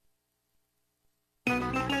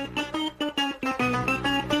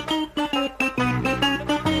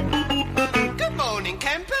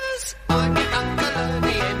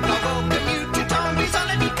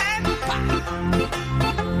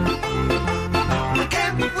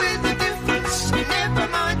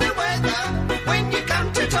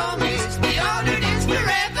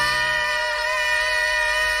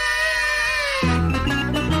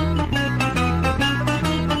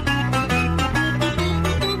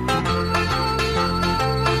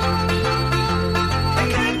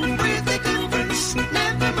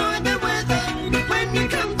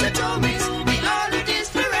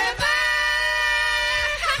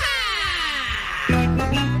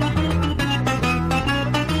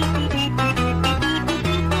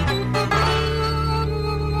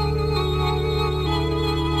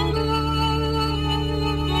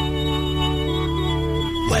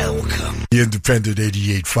independent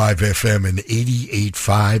 88.5 FM and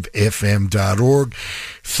 88.5fm.org.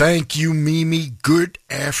 Thank you, Mimi. Good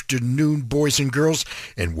afternoon, boys and girls,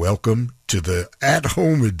 and welcome to the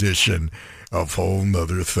at-home edition of Whole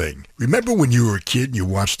Nuther Thing. Remember when you were a kid and you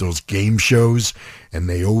watched those game shows and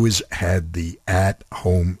they always had the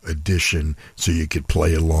at-home edition so you could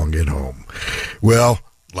play along at home? Well,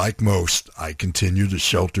 like most, I continue to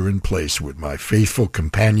shelter in place with my faithful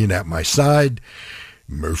companion at my side,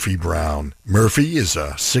 Murphy Brown. Murphy is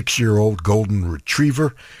a 6-year-old golden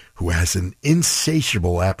retriever who has an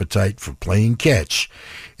insatiable appetite for playing catch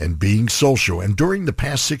and being social. And during the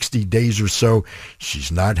past 60 days or so,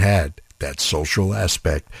 she's not had that social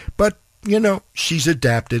aspect. But, you know, she's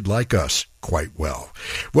adapted like us quite well.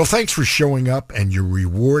 Well, thanks for showing up, and your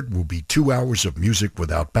reward will be 2 hours of music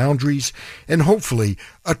without boundaries and hopefully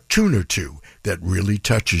a tune or two that really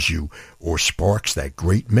touches you or sparks that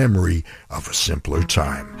great memory of a simpler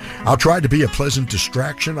time. I'll try to be a pleasant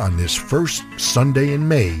distraction on this first Sunday in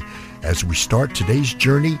May as we start today's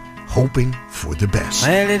journey, hoping for the best.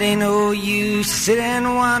 Well, it ain't no use to sit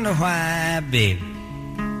and wonder why, baby,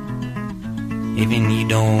 even you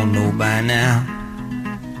don't know by now.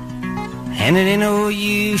 And it ain't no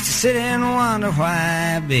use to sit and wonder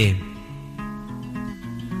why, baby,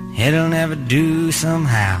 it'll never do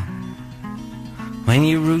somehow. When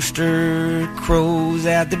your rooster crows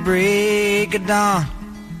at the break of dawn,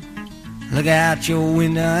 look out your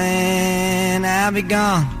window and I'll be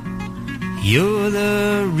gone. You're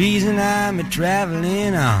the reason I'm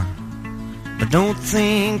a-traveling on, but don't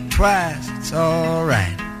think twice, it's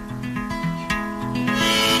alright.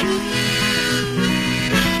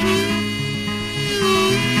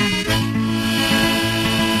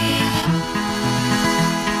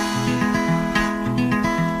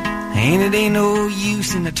 And it ain't no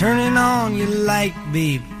use in turning on your light,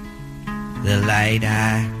 babe, the light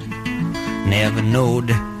I never knowed.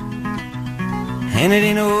 And it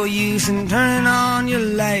ain't no use in turning on your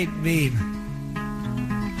light, babe,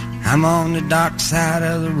 I'm on the dark side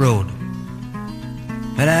of the road.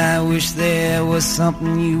 But I wish there was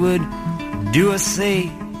something you would do or say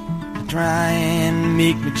to try and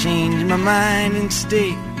make me change my mind and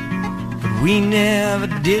stay. But we never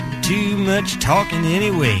did too much talking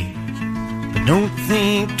anyway. But don't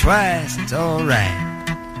think twice, it's alright.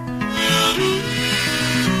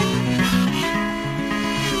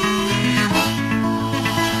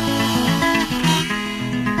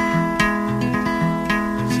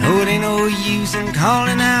 So it ain't no use in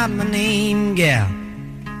calling out my name, gal,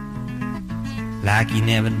 like you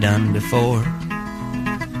never done before.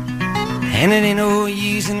 And it ain't no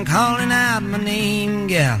use in calling out my name,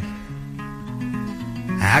 gal,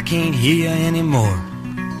 I can't hear you anymore.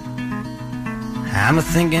 I'm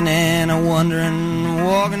a-thinking and a-wondering,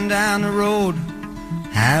 walking down the road.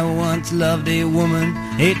 I once loved a woman,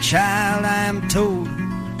 a child I'm told.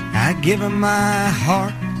 I give her my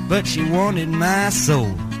heart, but she wanted my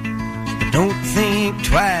soul. But don't think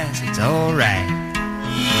twice, it's alright.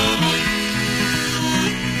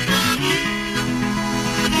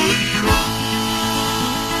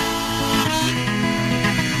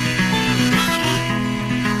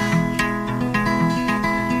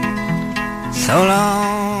 So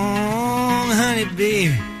long, honey,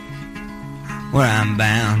 baby, where I'm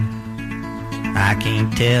bound, I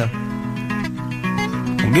can't tell.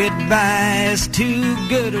 Goodbye is too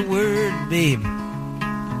good a word, baby,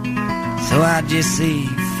 so I just say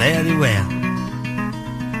fairly well.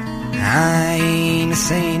 I ain't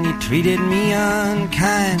saying you treated me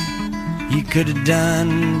unkind, you could have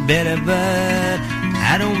done better, but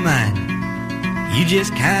I don't mind. You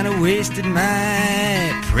just kind of wasted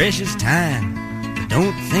my precious time.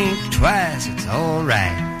 Don't think twice, it's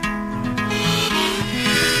alright.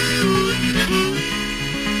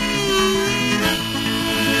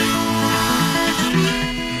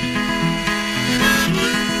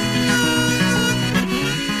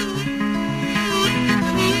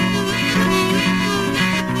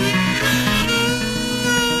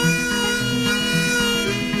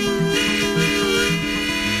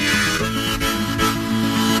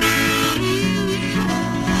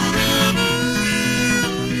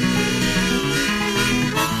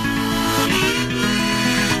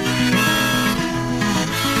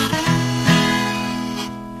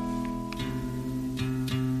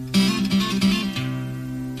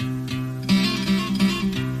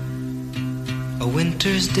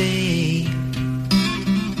 Winter's day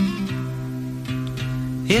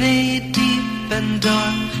in a deep and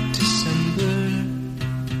dark December,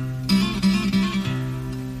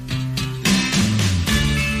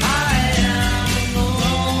 I am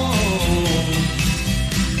alone,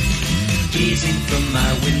 gazing from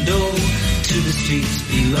my window streets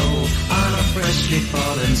below, on a freshly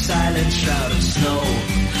fallen silent shroud of snow.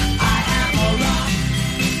 I am a rock,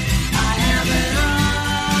 I am an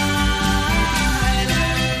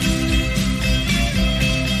island.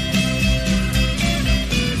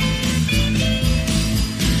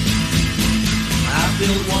 I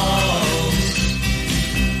built walls,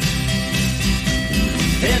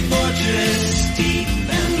 a fortress deep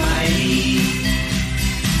and mighty,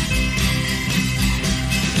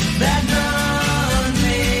 that none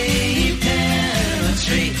may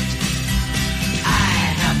penetrate. I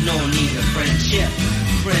have no need of friendship.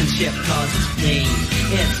 Friendship causes pain.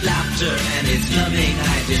 It's laughter and it's loving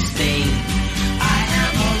I disdain. I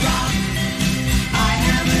am a rock, I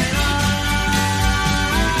am an island.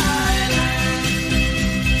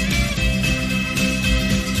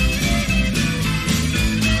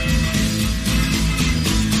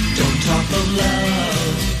 Don't talk of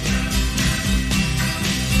love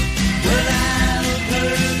when I've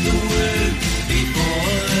heard the word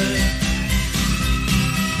before.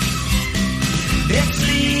 It's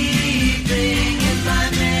sleeping in my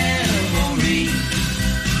memory.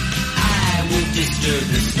 I won't disturb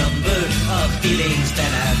the slumber of feelings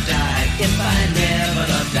that have died. If I never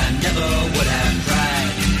loved, I never would have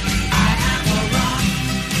tried. I am a rock,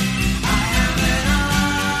 I am an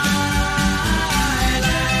island.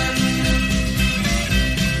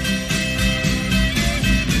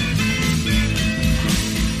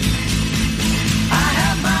 I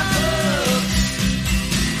have my books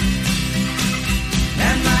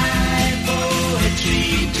and my poetry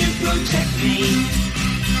to protect me.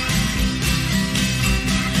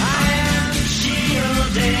 I am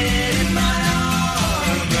shielded in my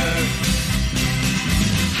armor,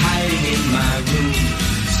 hiding in my room,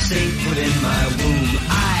 safe within my womb.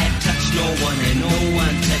 I touch no one and no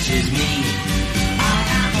one touches me. I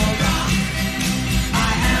am a rock,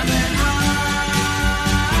 I am an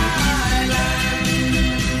island.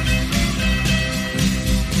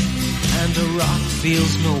 And a rock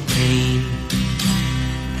feels no pain,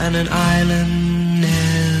 and an island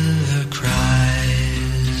never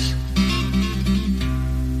cries.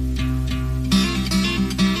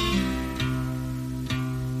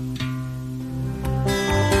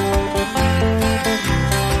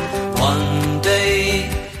 One day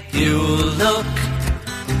you'll look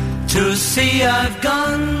to see I've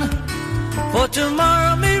gone, for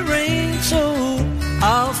tomorrow may rain, so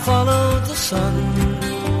I'll follow the sun.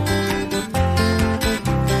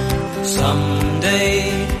 Someday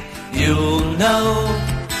you'll know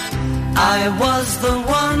I was the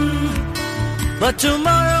one, but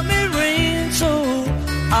tomorrow may rain, so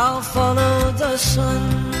I'll follow the sun.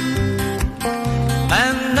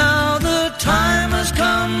 And now the time has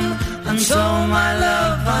come, and so my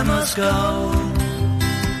love I must go.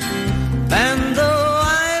 And though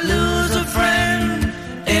I lose a friend,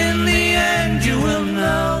 in the end you will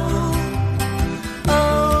know.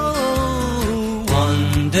 Oh,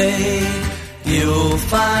 one day you'll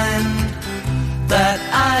find that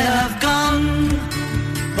I have gone,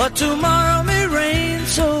 but tomorrow may rain,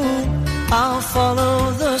 so I'll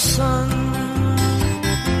follow the sun.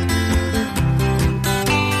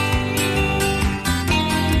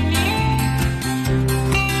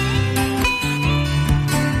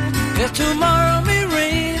 Yeah, tomorrow may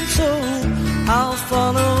rain, so I'll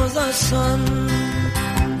follow the sun.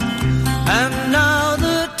 And now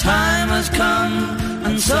the time has come,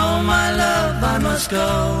 and so my love I must go.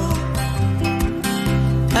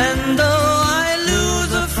 And though I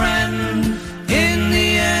lose a friend, in the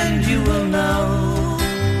end you will know.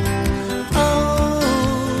 Oh,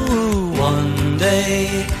 one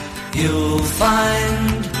day you'll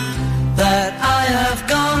find that I have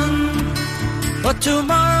gone, but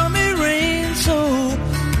tomorrow may rain, so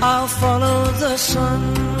I'll follow the sun.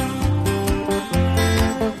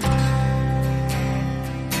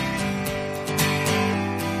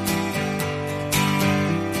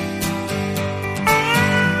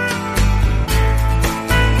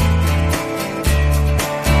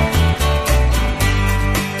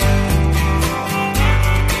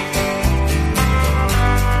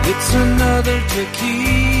 It's another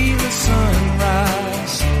tequila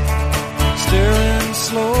sunrise, staring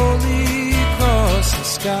slowly across the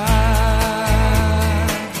sky.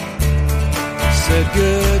 Said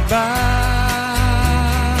goodbye.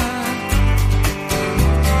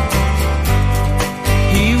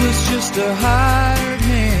 He was just a hired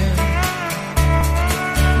hand,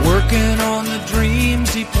 working on the dreams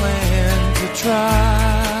he planned to try.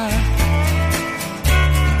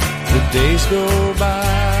 The days go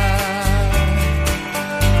by,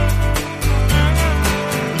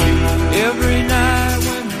 every night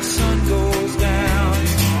when the sun goes down,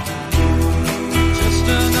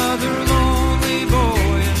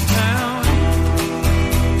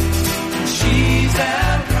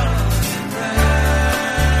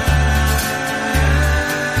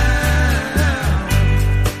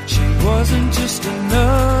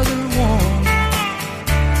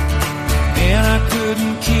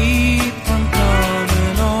 couldn't keep from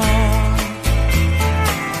coming on.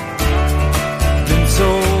 Been so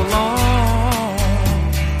long.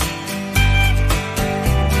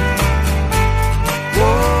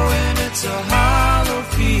 Whoa, and it's a hollow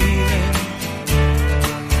feeling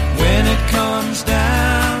when it comes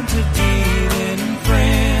down to dealing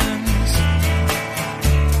friends.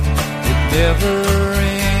 It never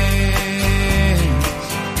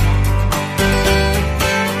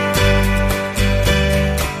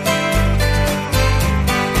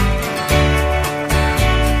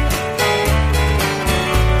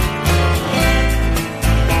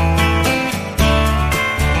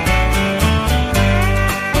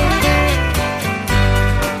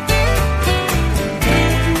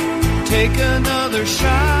take another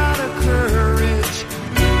shot of courage.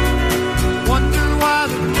 Wonder why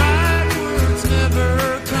the right words never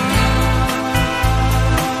come.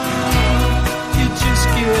 You just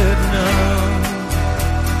get numb.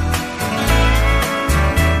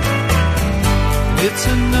 It's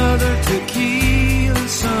another tequila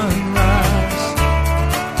sunrise.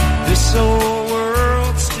 This old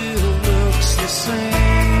world still looks the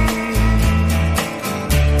same.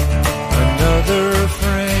 Another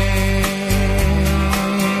frame.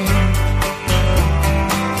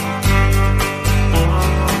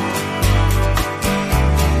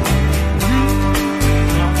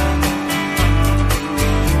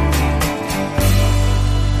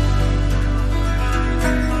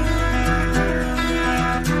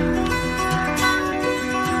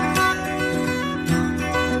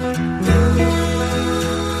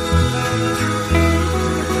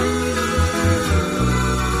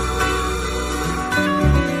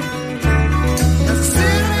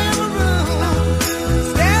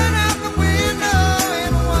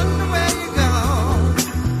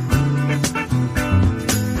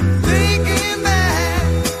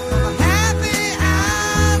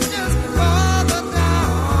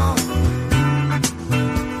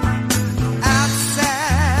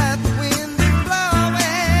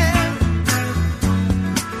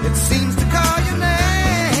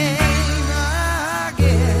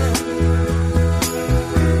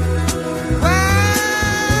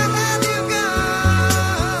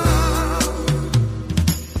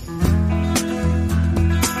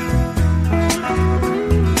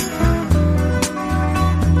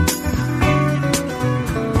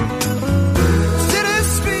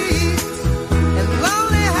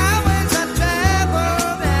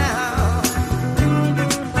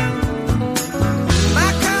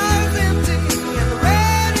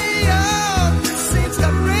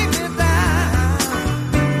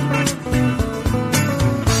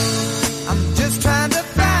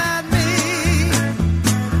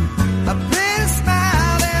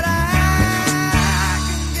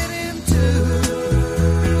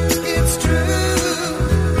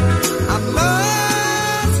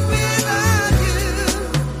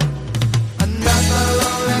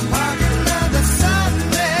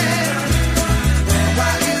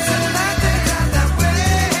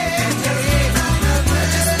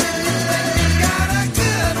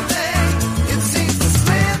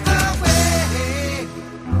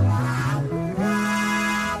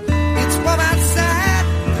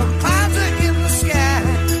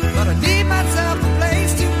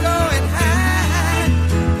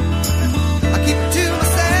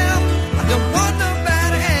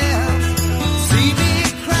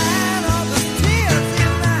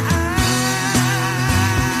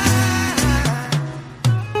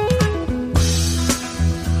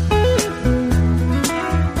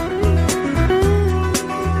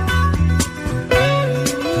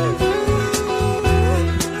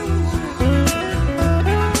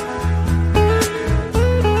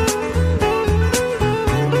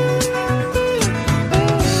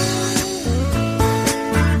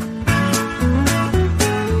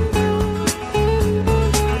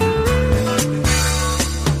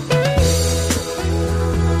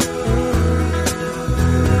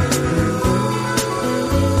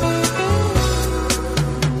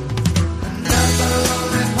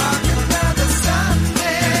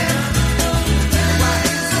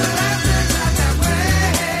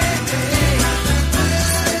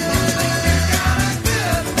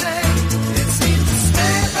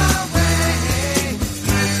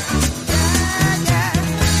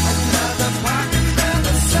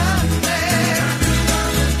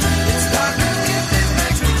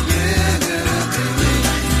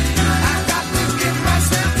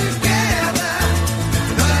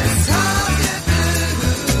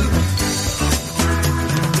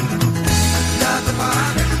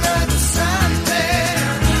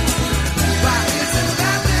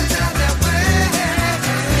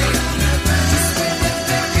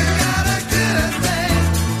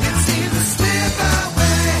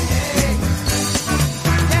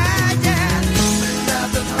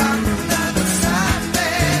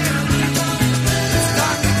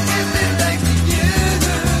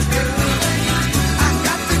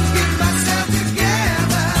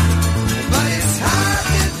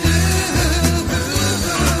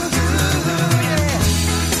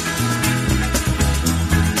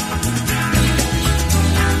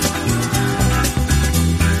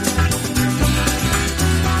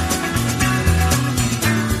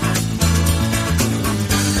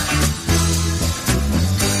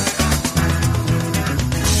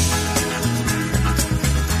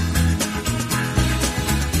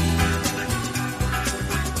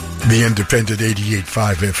 the independent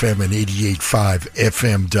 88.5 FM and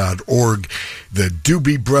 88.5fm.org. The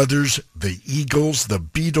Doobie Brothers, the Eagles, the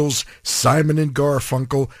Beatles, Simon and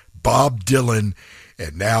Garfunkel, Bob Dylan.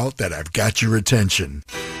 And now that I've got your attention.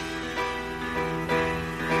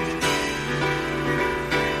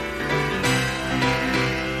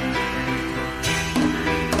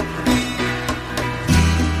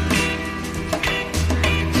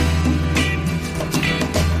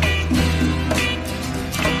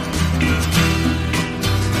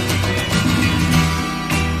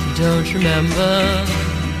 Don't remember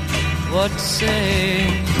what to say.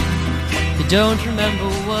 You don't remember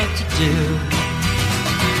what to do.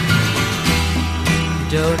 You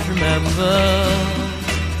don't remember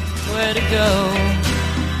where to go.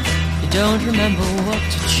 You don't remember what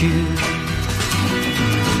to choose.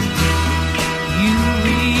 You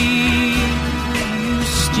read, you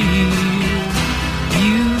steal,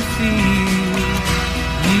 you feel,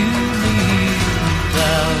 you leave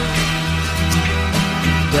down.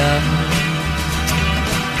 Down,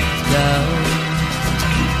 down,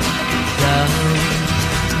 down,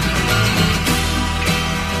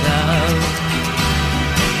 down,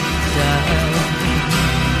 down,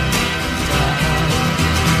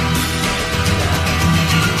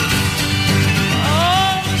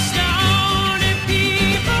 all the stony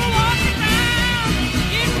people walking around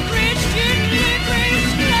in Christian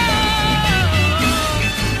licorice love.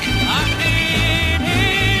 I can't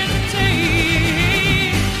hesitate.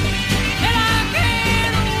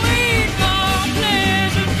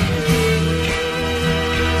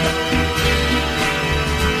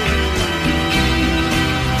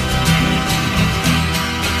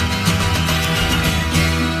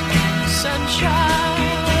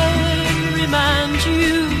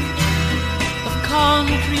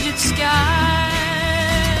 Concreted sky.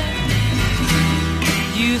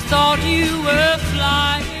 You thought you were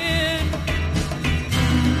flying,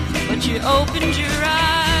 but you opened your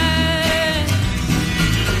eyes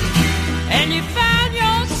and you found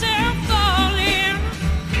yourself falling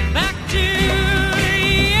back to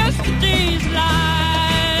yesterday's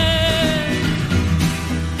life.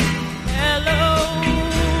 Hello,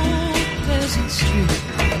 Pleasant Street.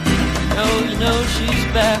 Oh, you know she's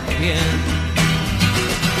back again.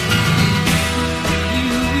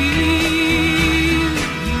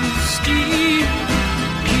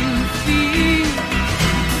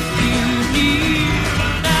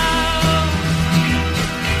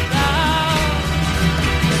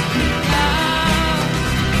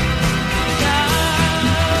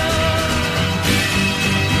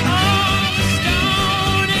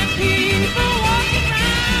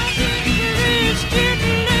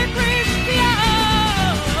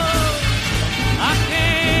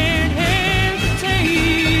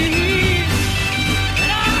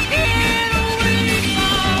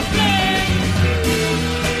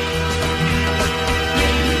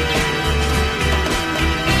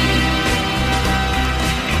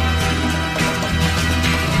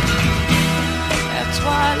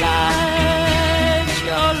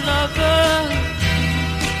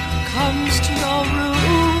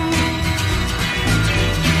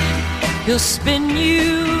 He'll spin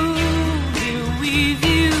you, he'll weave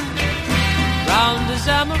you round his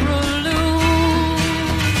Amarillo,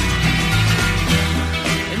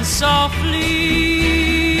 and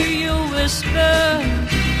softly you'll whisper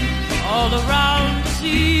all around his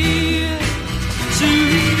ear to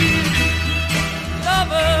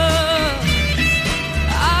lover,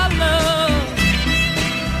 I love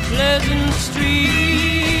Pleasant Street.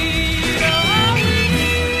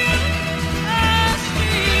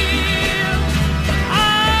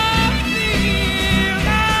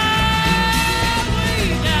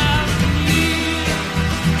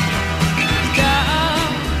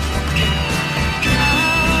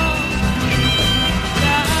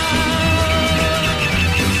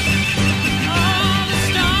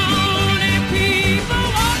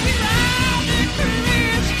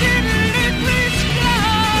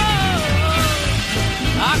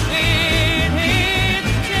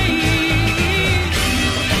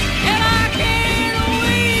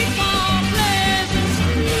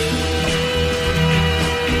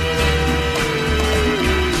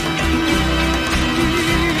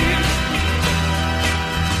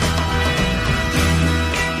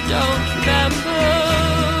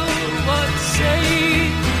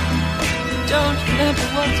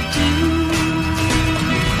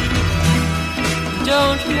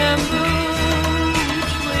 Don't remember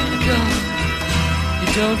which way to go. You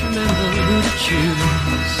don't remember who to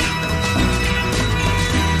choose.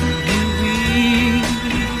 You read,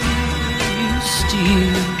 you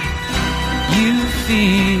steal, you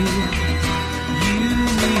feel, you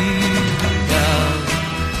need.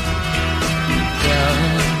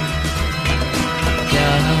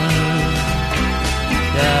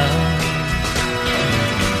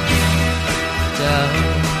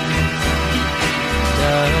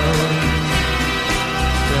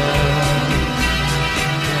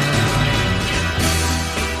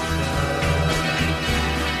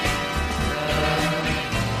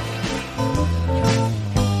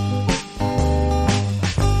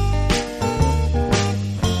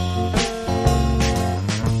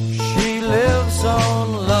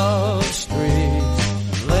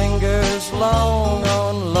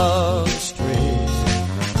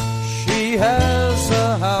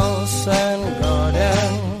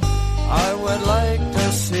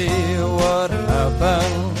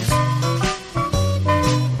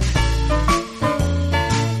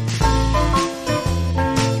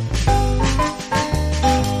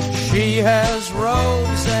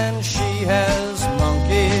 has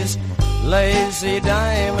monkeys, lazy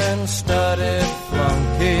diamond-studded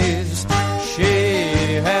flunkies.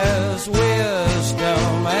 She has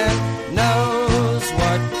wisdom and knows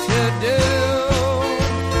what to do.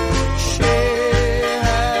 She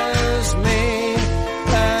has me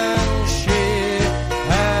and she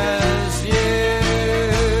has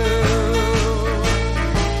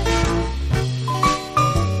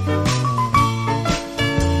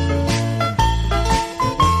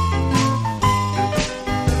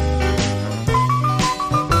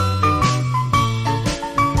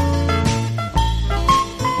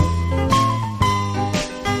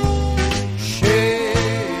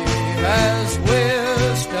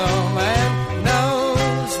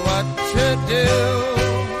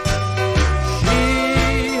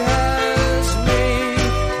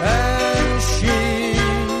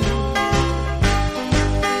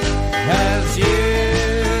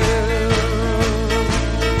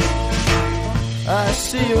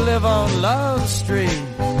live on Love Street.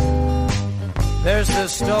 There's the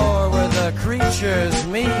store where the creatures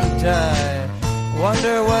meet. I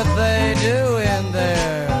wonder what they do in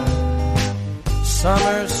there.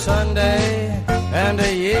 Summer, Sunday, and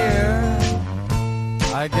a year.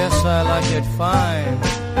 I guess I like it fine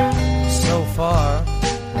so far.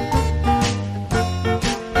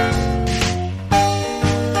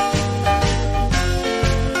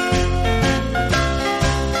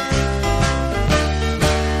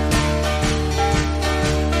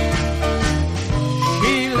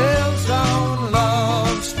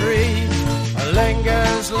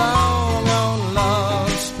 Long on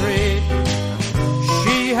Love Street.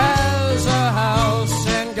 She has a house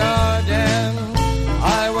and garden.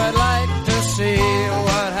 I would like to see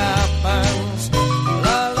what happens.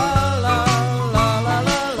 La la la la la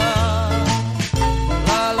la la.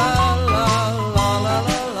 La la la la la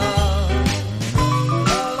la la.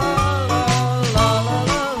 La la la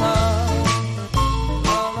la la la.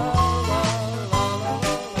 La la la.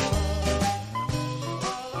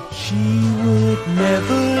 She would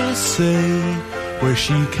never say where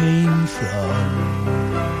she came from.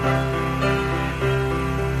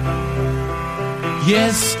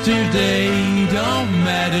 Yesterday don't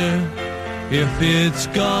matter if it's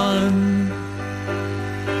gone.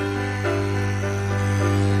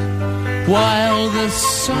 While the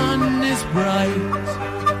sun is bright,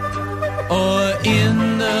 or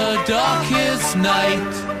in the darkest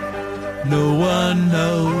night, no one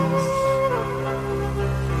knows.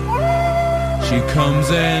 She comes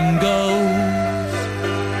and goes.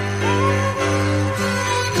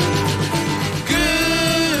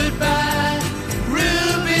 Goodbye,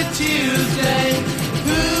 Ruby Tuesday.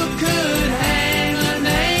 Who could hang a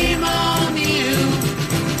name on you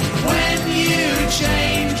when you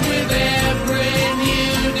change with every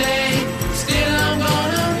new day? Still, I'm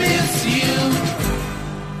gonna miss you.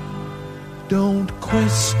 Don't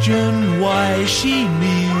question why she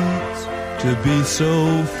needs to be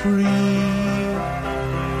so free.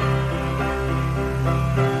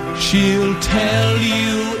 She'll tell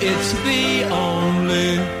you it's the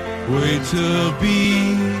only way to be.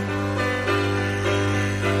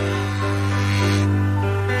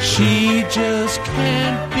 She just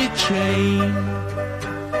can't be chained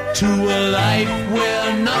to a life where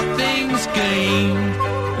nothing's gained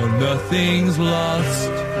and nothing's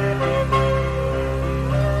lost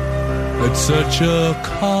at such a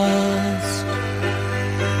cost.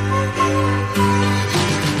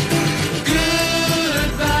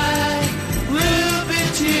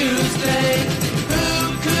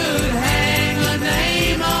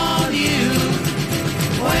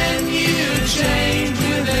 Change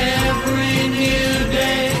with every new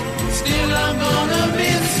day. Still, I'm gonna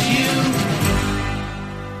miss you.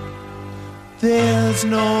 There's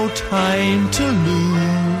no time to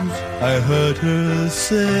lose, I heard her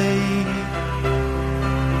say.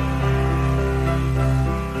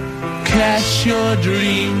 Cash your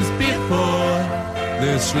dreams before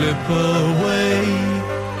they slip away.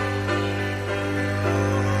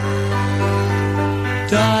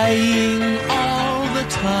 Dying all the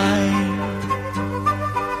time.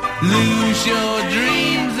 Lose your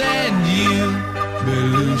dreams and you may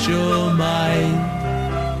lose your mind.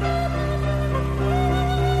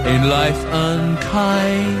 Ain't life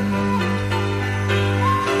unkind?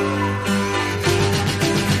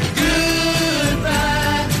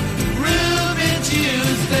 Goodbye, Ruby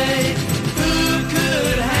Tuesday. Who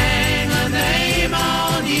could hang a name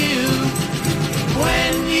on you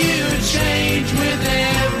when you change with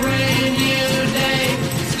every new day?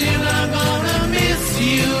 Still, I'm gonna miss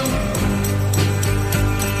you.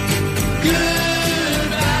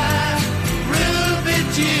 Goodbye, Ruby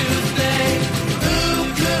Tuesday. Who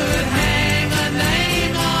could hang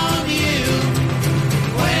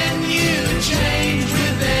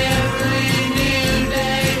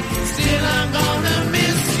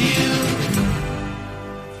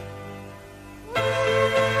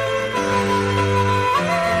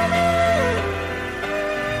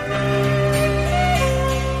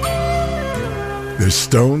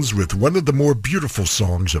Stones with one of the more beautiful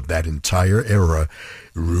songs of that entire era,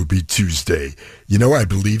 Ruby Tuesday. You know, I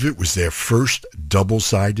believe it was their first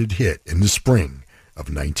double-sided hit in the spring of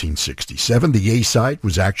 1967. The A-side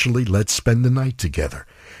was actually Let's Spend the Night Together.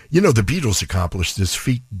 You know, the Beatles accomplished this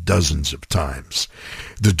feat dozens of times.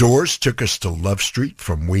 The Doors took us to Love Street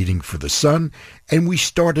from Waiting for the Sun, and we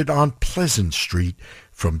started on Pleasant Street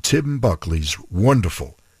from Tim Buckley's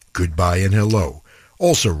wonderful Goodbye and Hello,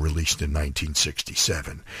 also released in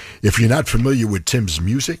 1967. If you're not familiar with Tim's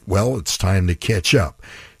music, well, it's time to catch up.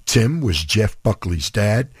 Tim was Jeff Buckley's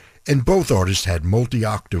dad, and both artists had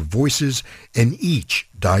multi-octave voices, and each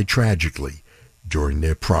died tragically during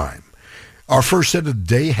their prime. Our first set of the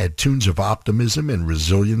day had tunes of optimism and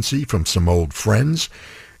resiliency from some old friends.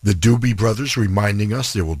 The Doobie Brothers reminding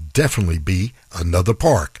us there will definitely be another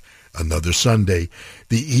park, another Sunday.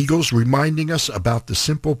 The Eagles reminding us about the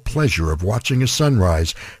simple pleasure of watching a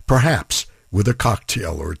sunrise, perhaps with a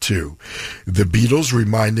cocktail or two. The Beatles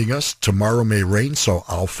reminding us tomorrow may rain, so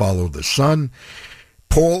I'll follow the sun.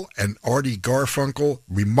 Paul and Artie Garfunkel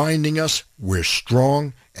reminding us we're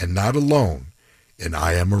strong and not alone, and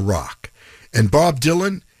I Am a Rock. And Bob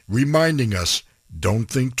Dylan reminding us, don't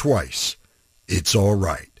think twice, it's all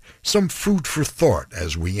right. Some food for thought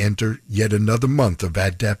as we enter yet another month of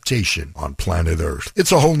adaptation on planet Earth.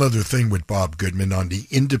 It's a whole nother thing with Bob Goodman on the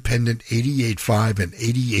independent 88.5 and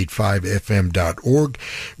 88.5fm.org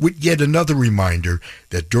with yet another reminder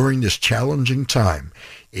that during this challenging time,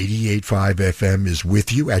 88.5 FM is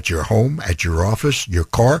with you at your home, at your office, your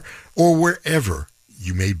car, or wherever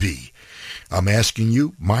you may be. I'm asking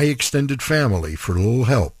you, my extended family, for a little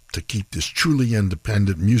help to keep this truly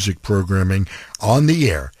independent music programming on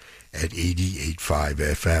the air at 88.5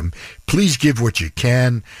 FM. Please give what you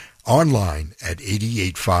can online at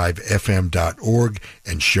 88.5fm.org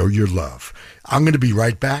and show your love. I'm going to be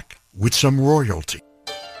right back with some royalty.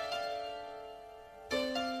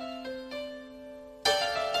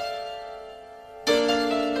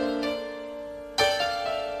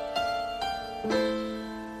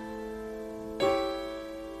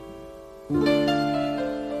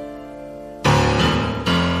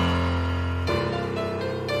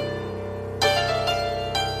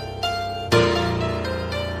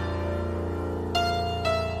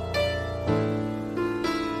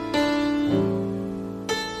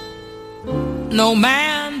 No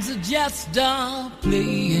man's a jester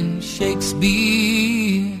playing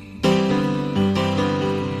Shakespeare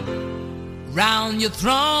round your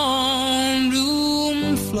throne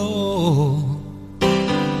room floor,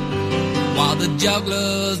 while the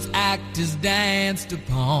juggler's act is danced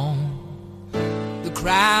upon the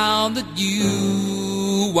crowd that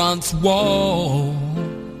you once wore.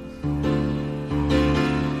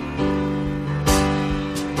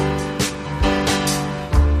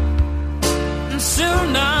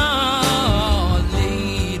 Sooner or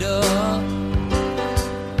later,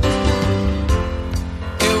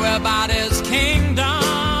 everybody's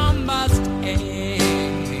kingdom must end,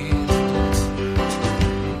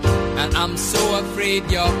 and I'm so afraid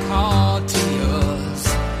your courtiers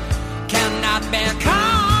cannot be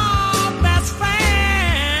called best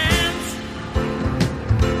friends.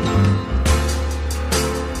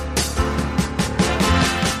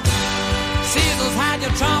 Caesar's had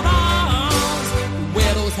your trouble,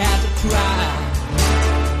 had to cry.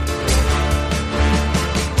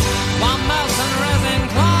 One mountain risen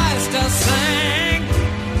cloister sank,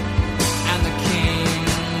 and the king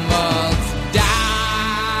must die.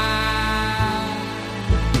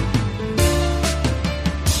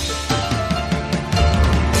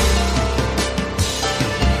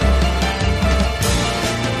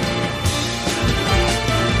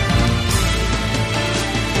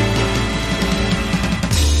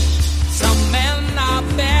 Some men are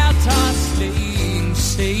better slaying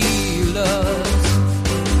sailors.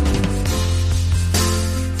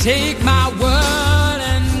 Take my word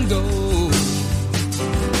and go,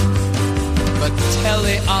 but tell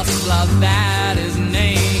the ostler that his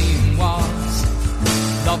name was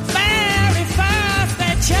the very first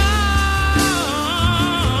they chose.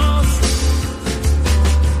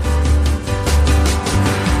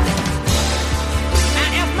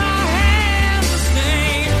 And if my hands are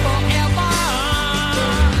stained forever,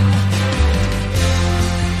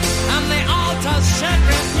 and the altar should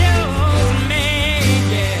refuse me,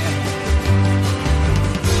 yeah,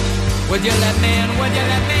 would you let me in, would you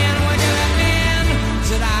let me in, would you let me in?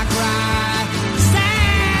 Should I cry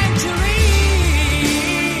sanctuary?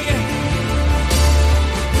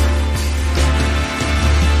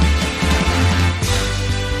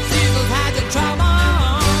 Caesar's had your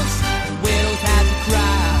troubles, widows had to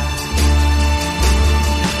cry.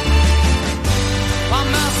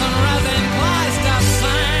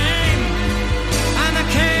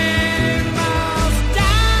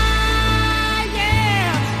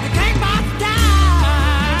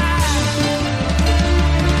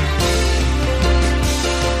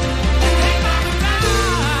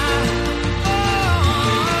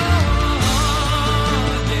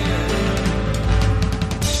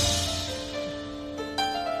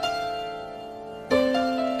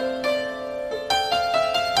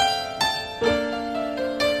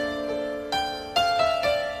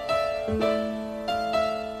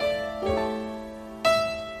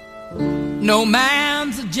 No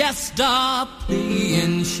man's a jester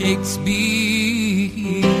playing Shakespeare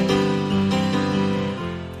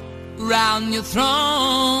round your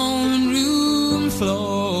throne room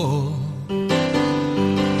floor,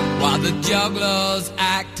 while the juggler's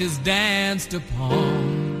act is danced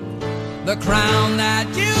upon the crown that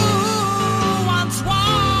you once wore.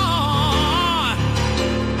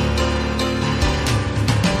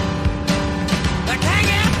 The king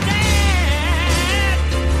is dead.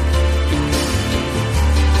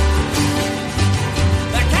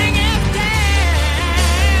 The king is dead.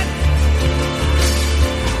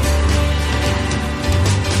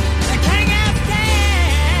 The king is dead.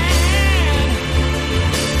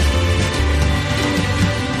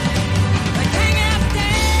 The king is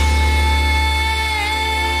dead.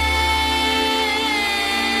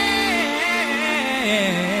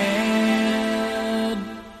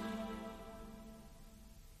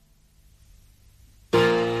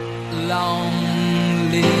 Long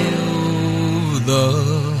live the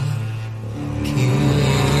king.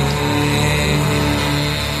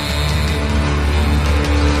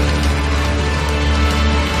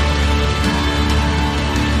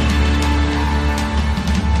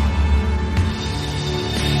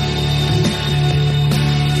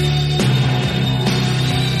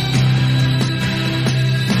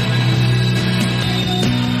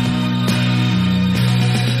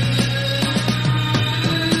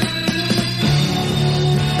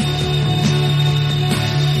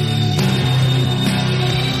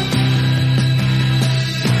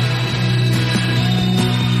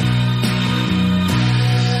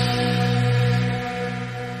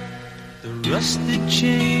 The rusted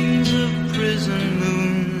chains of prison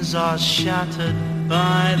moons are shattered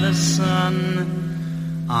by the sun.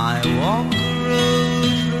 I walk the road,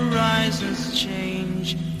 horizons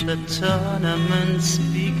change, the tournament's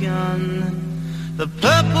begun. The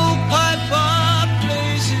purple piper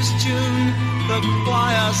plays his tune, the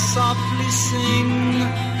choir softly sing.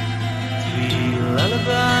 3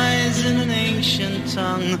 lullabies in an ancient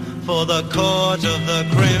tongue for the court of the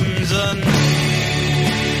crimson.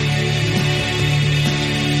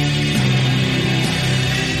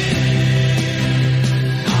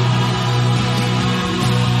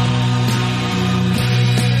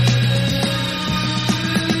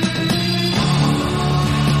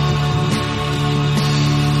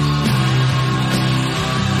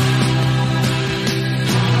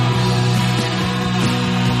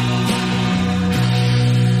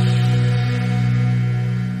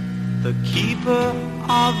 The keeper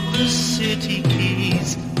of the city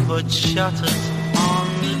keys put shutters on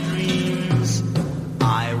the dreams.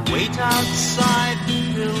 I wait outside the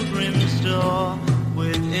pilgrim's door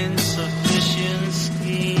with insufficient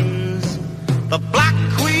schemes. The Black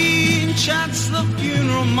Queen chants the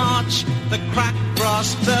funeral march, the cracked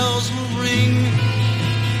brass bells will ring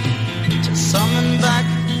to summon back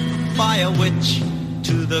the fire witch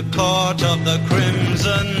to the court of the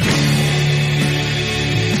crimson.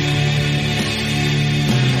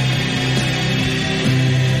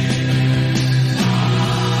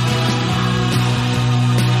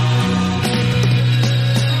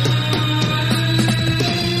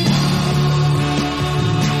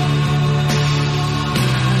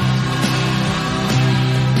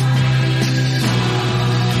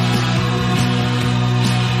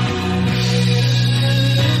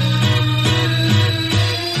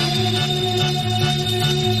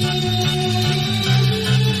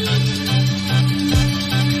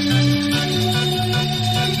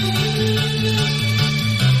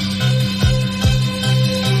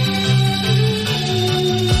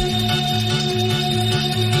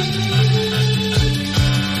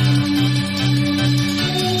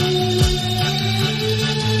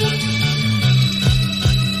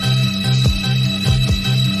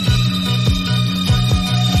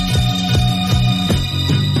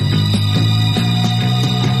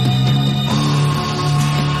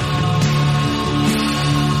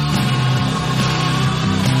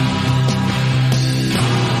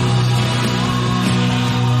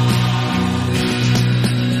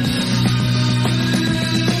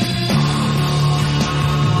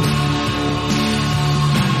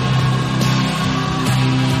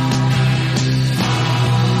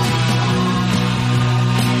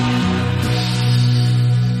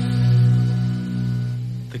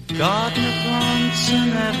 Gardener plants an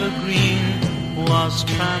evergreen was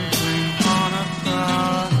trampling on a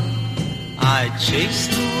flower. I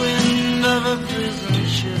chased the wind of a prison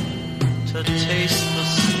ship to taste the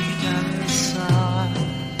sweet and sour.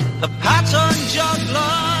 The pattern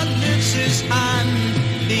juggler lifts his hand,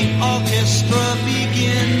 the orchestra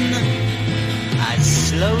begin. As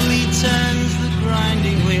slowly turns the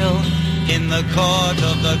grinding wheel, in the court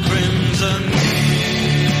of the crimson.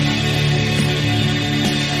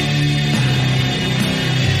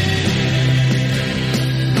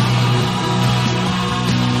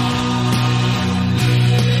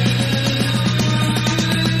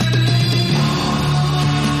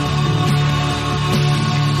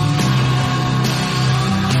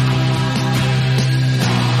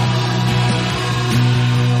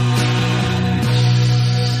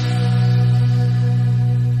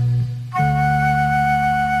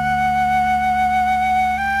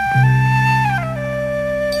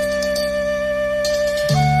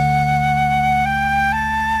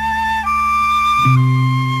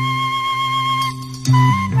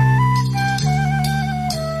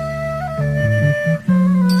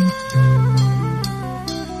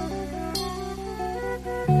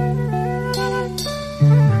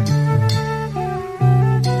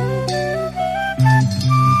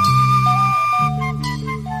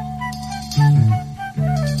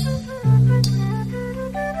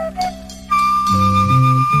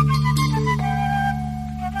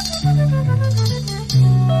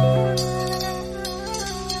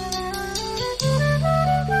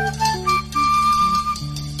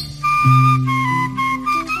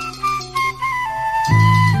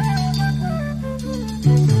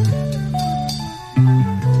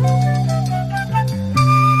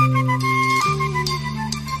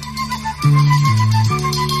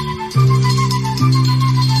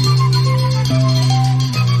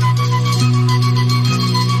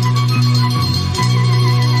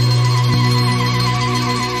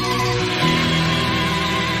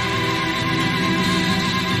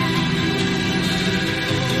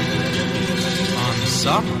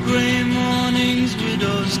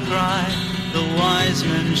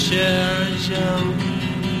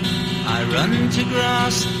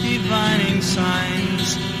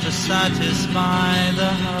 Satisfy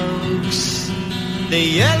the hoax. The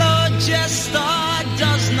yellow jester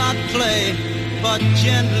does not play, but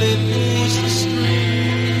gently pulls the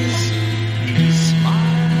strings. He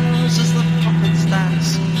smiles as the puppets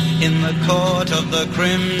dance in the court of the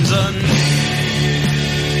crimson.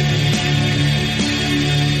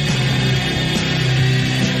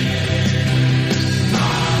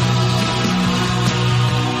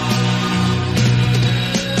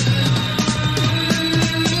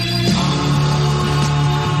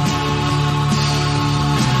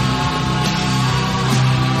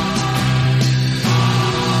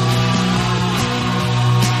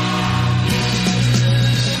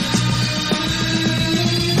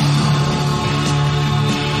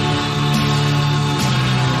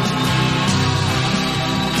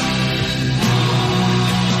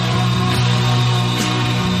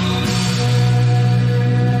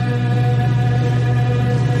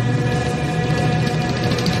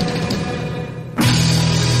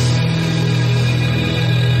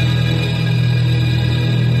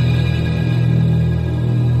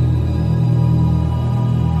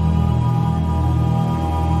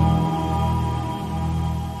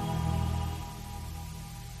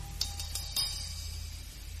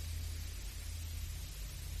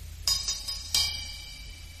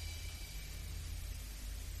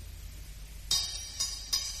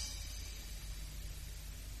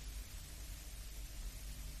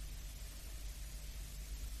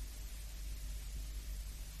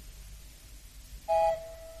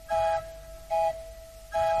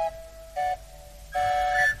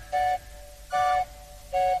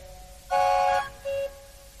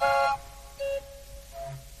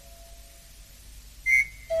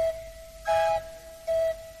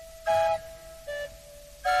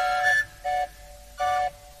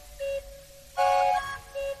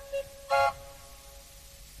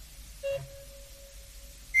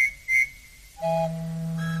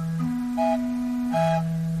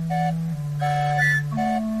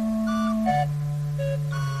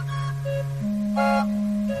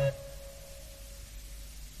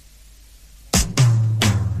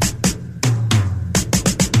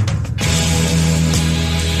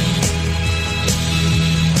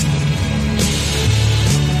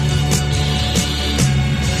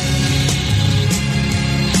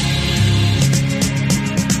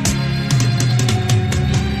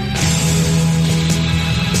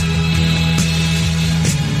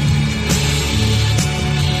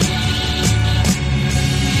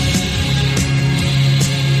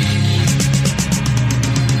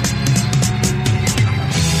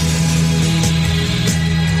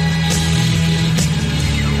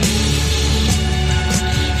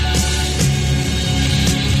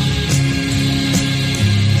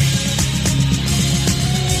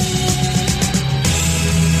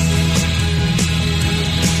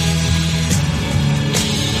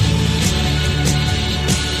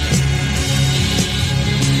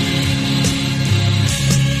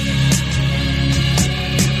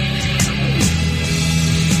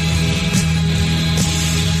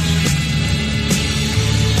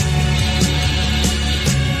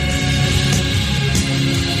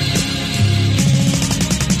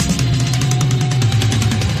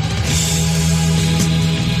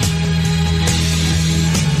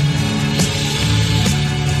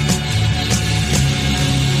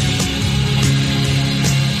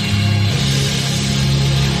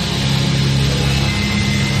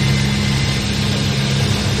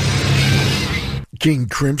 King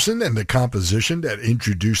Crimson and the composition that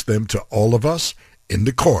introduced them to all of us, In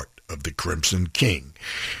the Court of the Crimson King.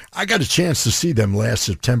 I got a chance to see them last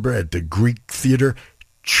September at the Greek Theater.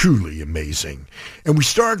 Truly amazing. And we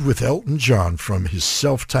started with Elton John from his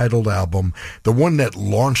self-titled album, the one that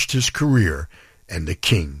launched his career, And the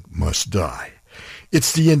King Must Die.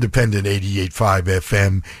 It's the independent 88.5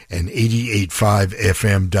 FM and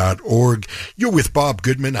 88.5fm.org. You're with Bob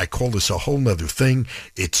Goodman. I call this a whole nother thing.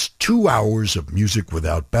 It's 2 hours of music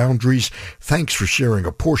without boundaries. Thanks for sharing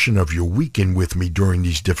a portion of your weekend with me during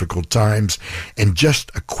these difficult times. And just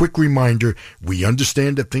a quick reminder, we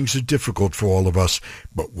understand that things are difficult for all of us,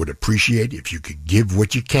 but would appreciate if you could give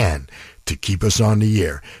what you can to keep us on the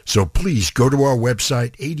air. So please go to our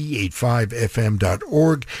website,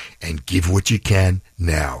 88.5fm.org, and give what you can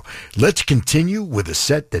now. Let's continue with a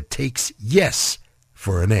set that takes yes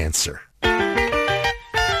for an answer.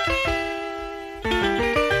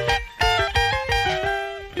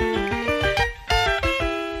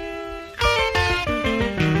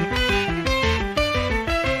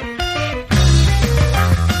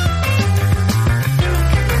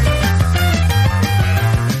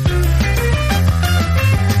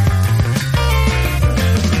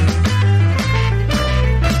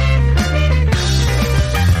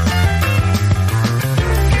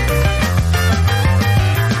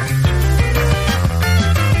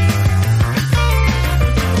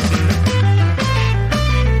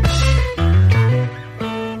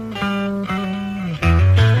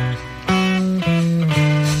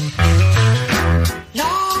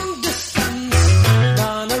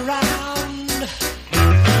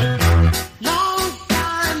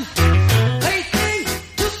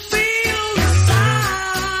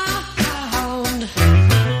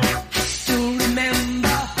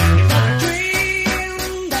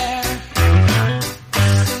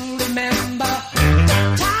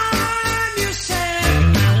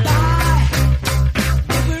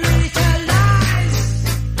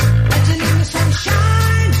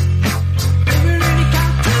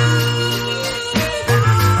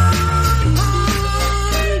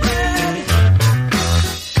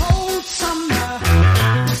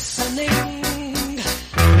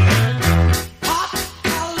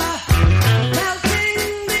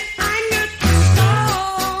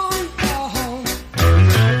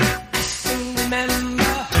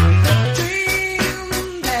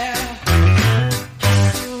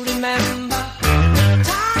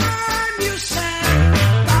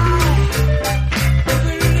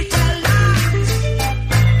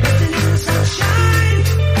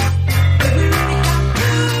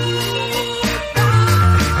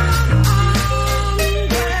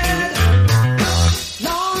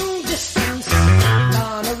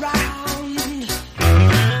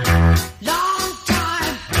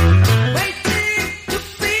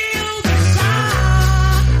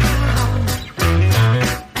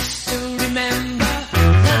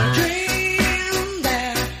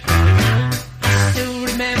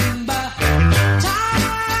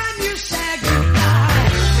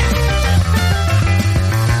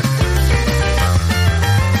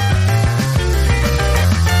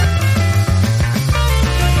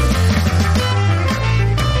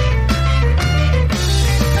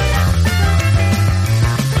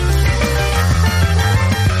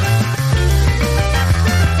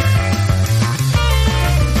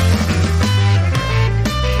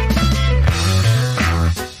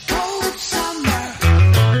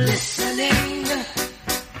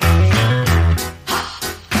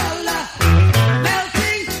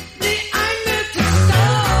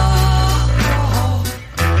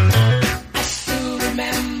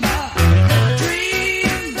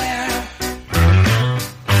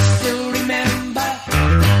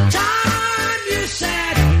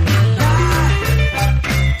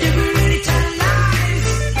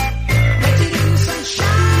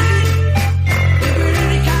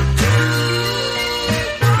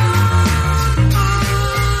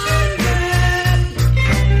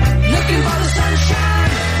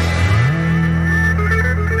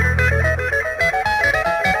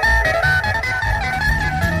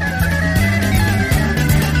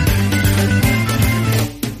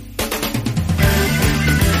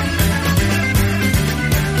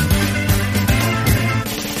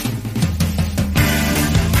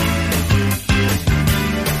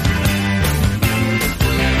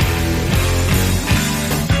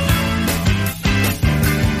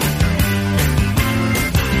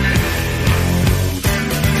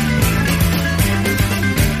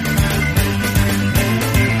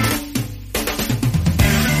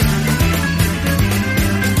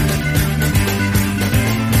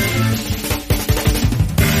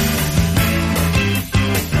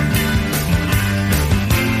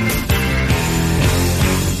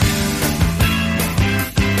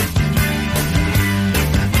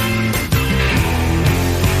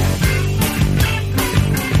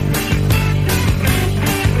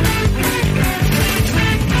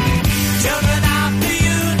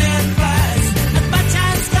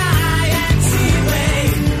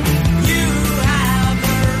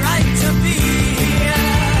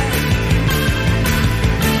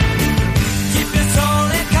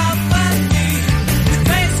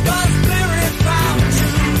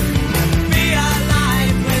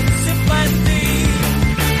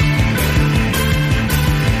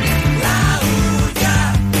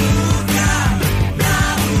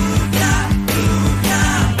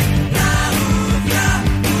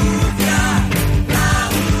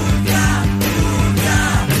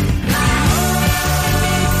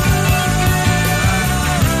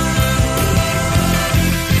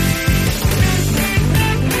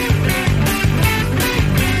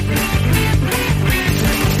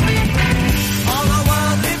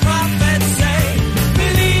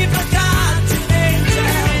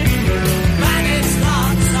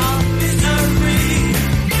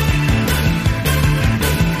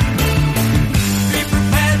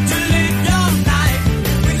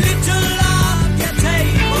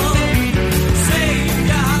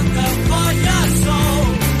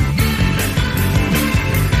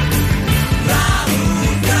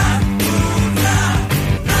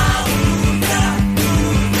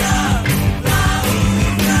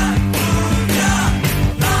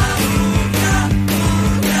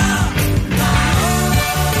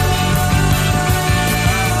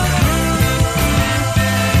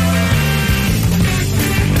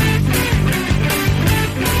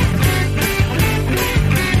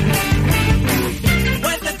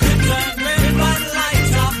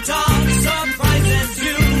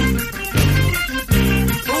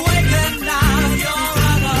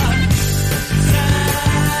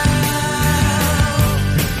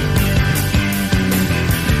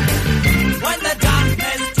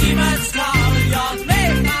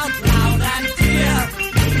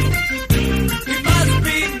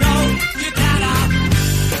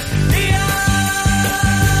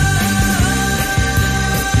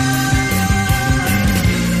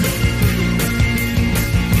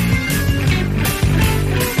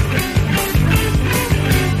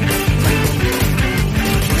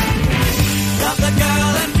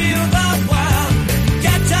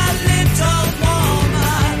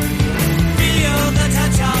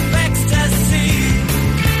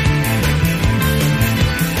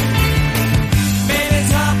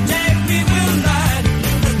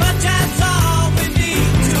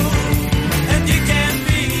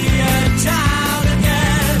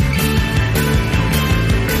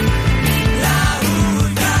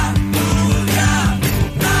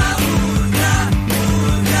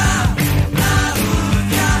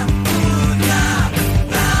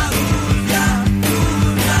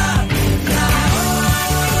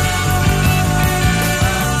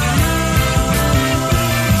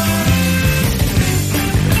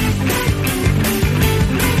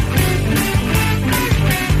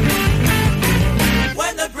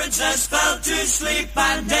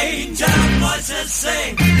 angel voices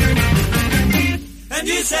sing. And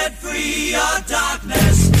you said free your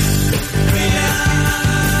darkness, free us.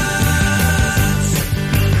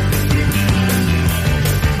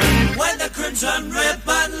 When the crimson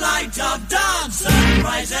ribbon light of dawn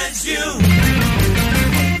surprises you,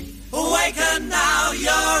 awaken now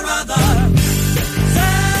your other.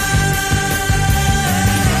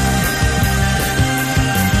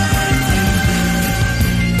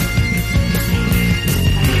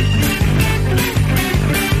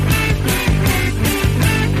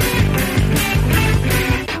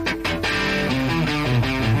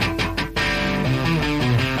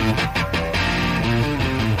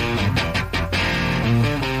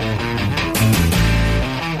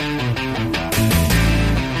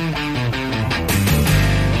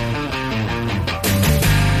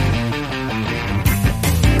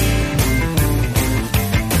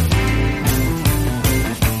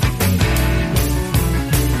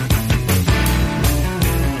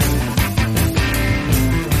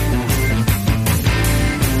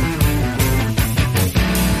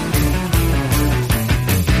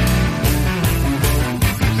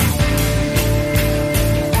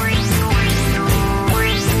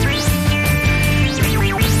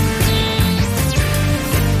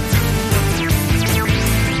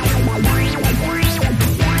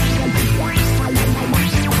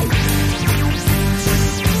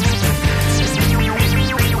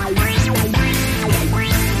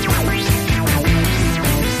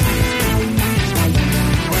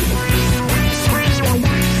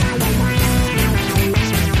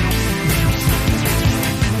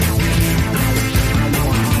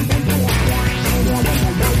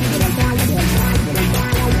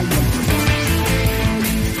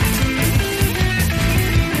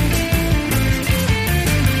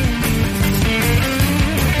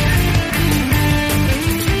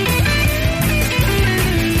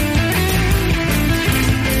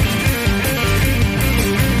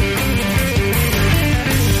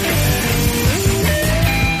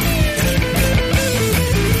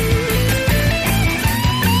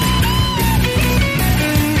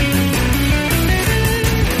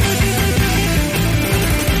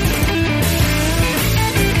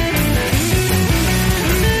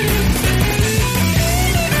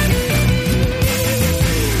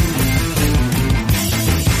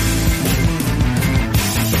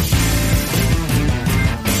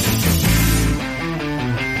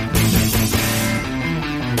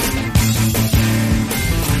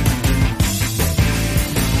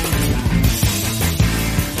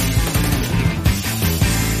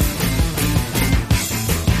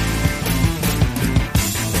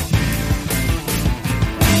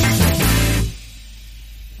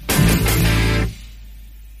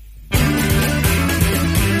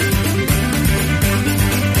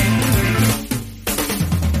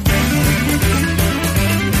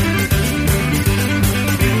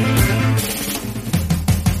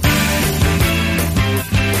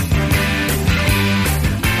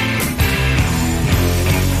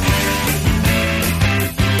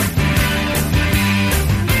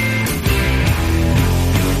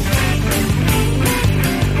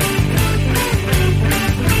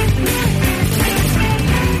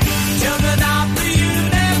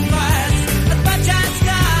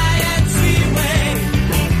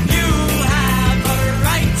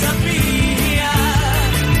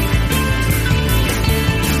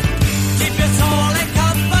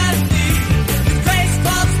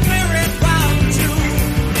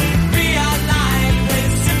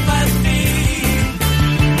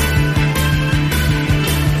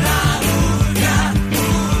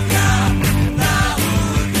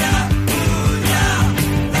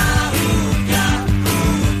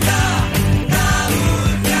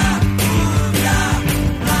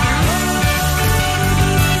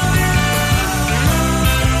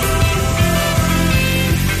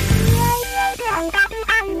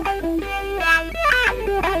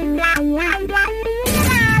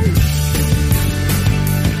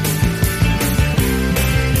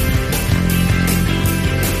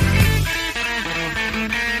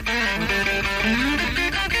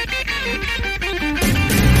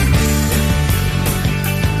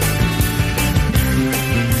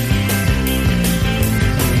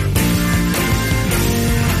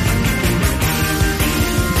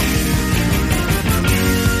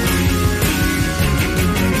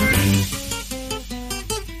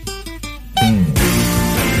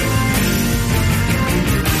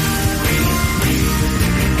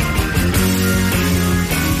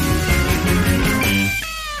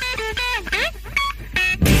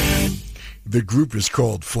 The group is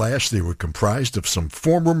called Flash. They were comprised of some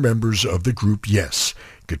former members of the group Yes.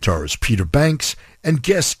 guitarist Peter Banks, and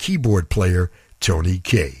guest keyboard player Tony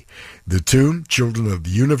Kaye. The tune, Children of the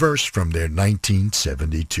Universe, from their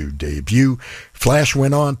 1972 debut. Flash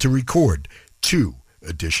went on to record 2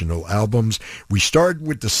 additional albums. We started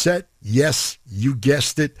with the set, yes, you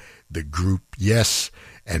guessed it, the group Yes,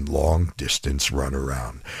 and Long Distance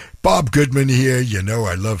Runaround. Bob Goodman here. You know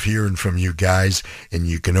I love hearing from you guys, and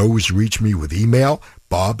you can always reach me with email,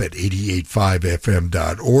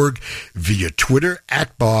 bob@885fm.org, via Twitter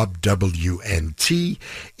 @BobWNT,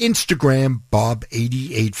 Instagram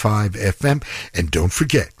Bob885FM, and don't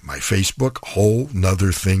forget my Facebook Whole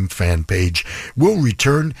Nuther Thing fan page will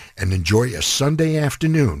return and enjoy a Sunday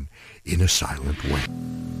afternoon in a silent way.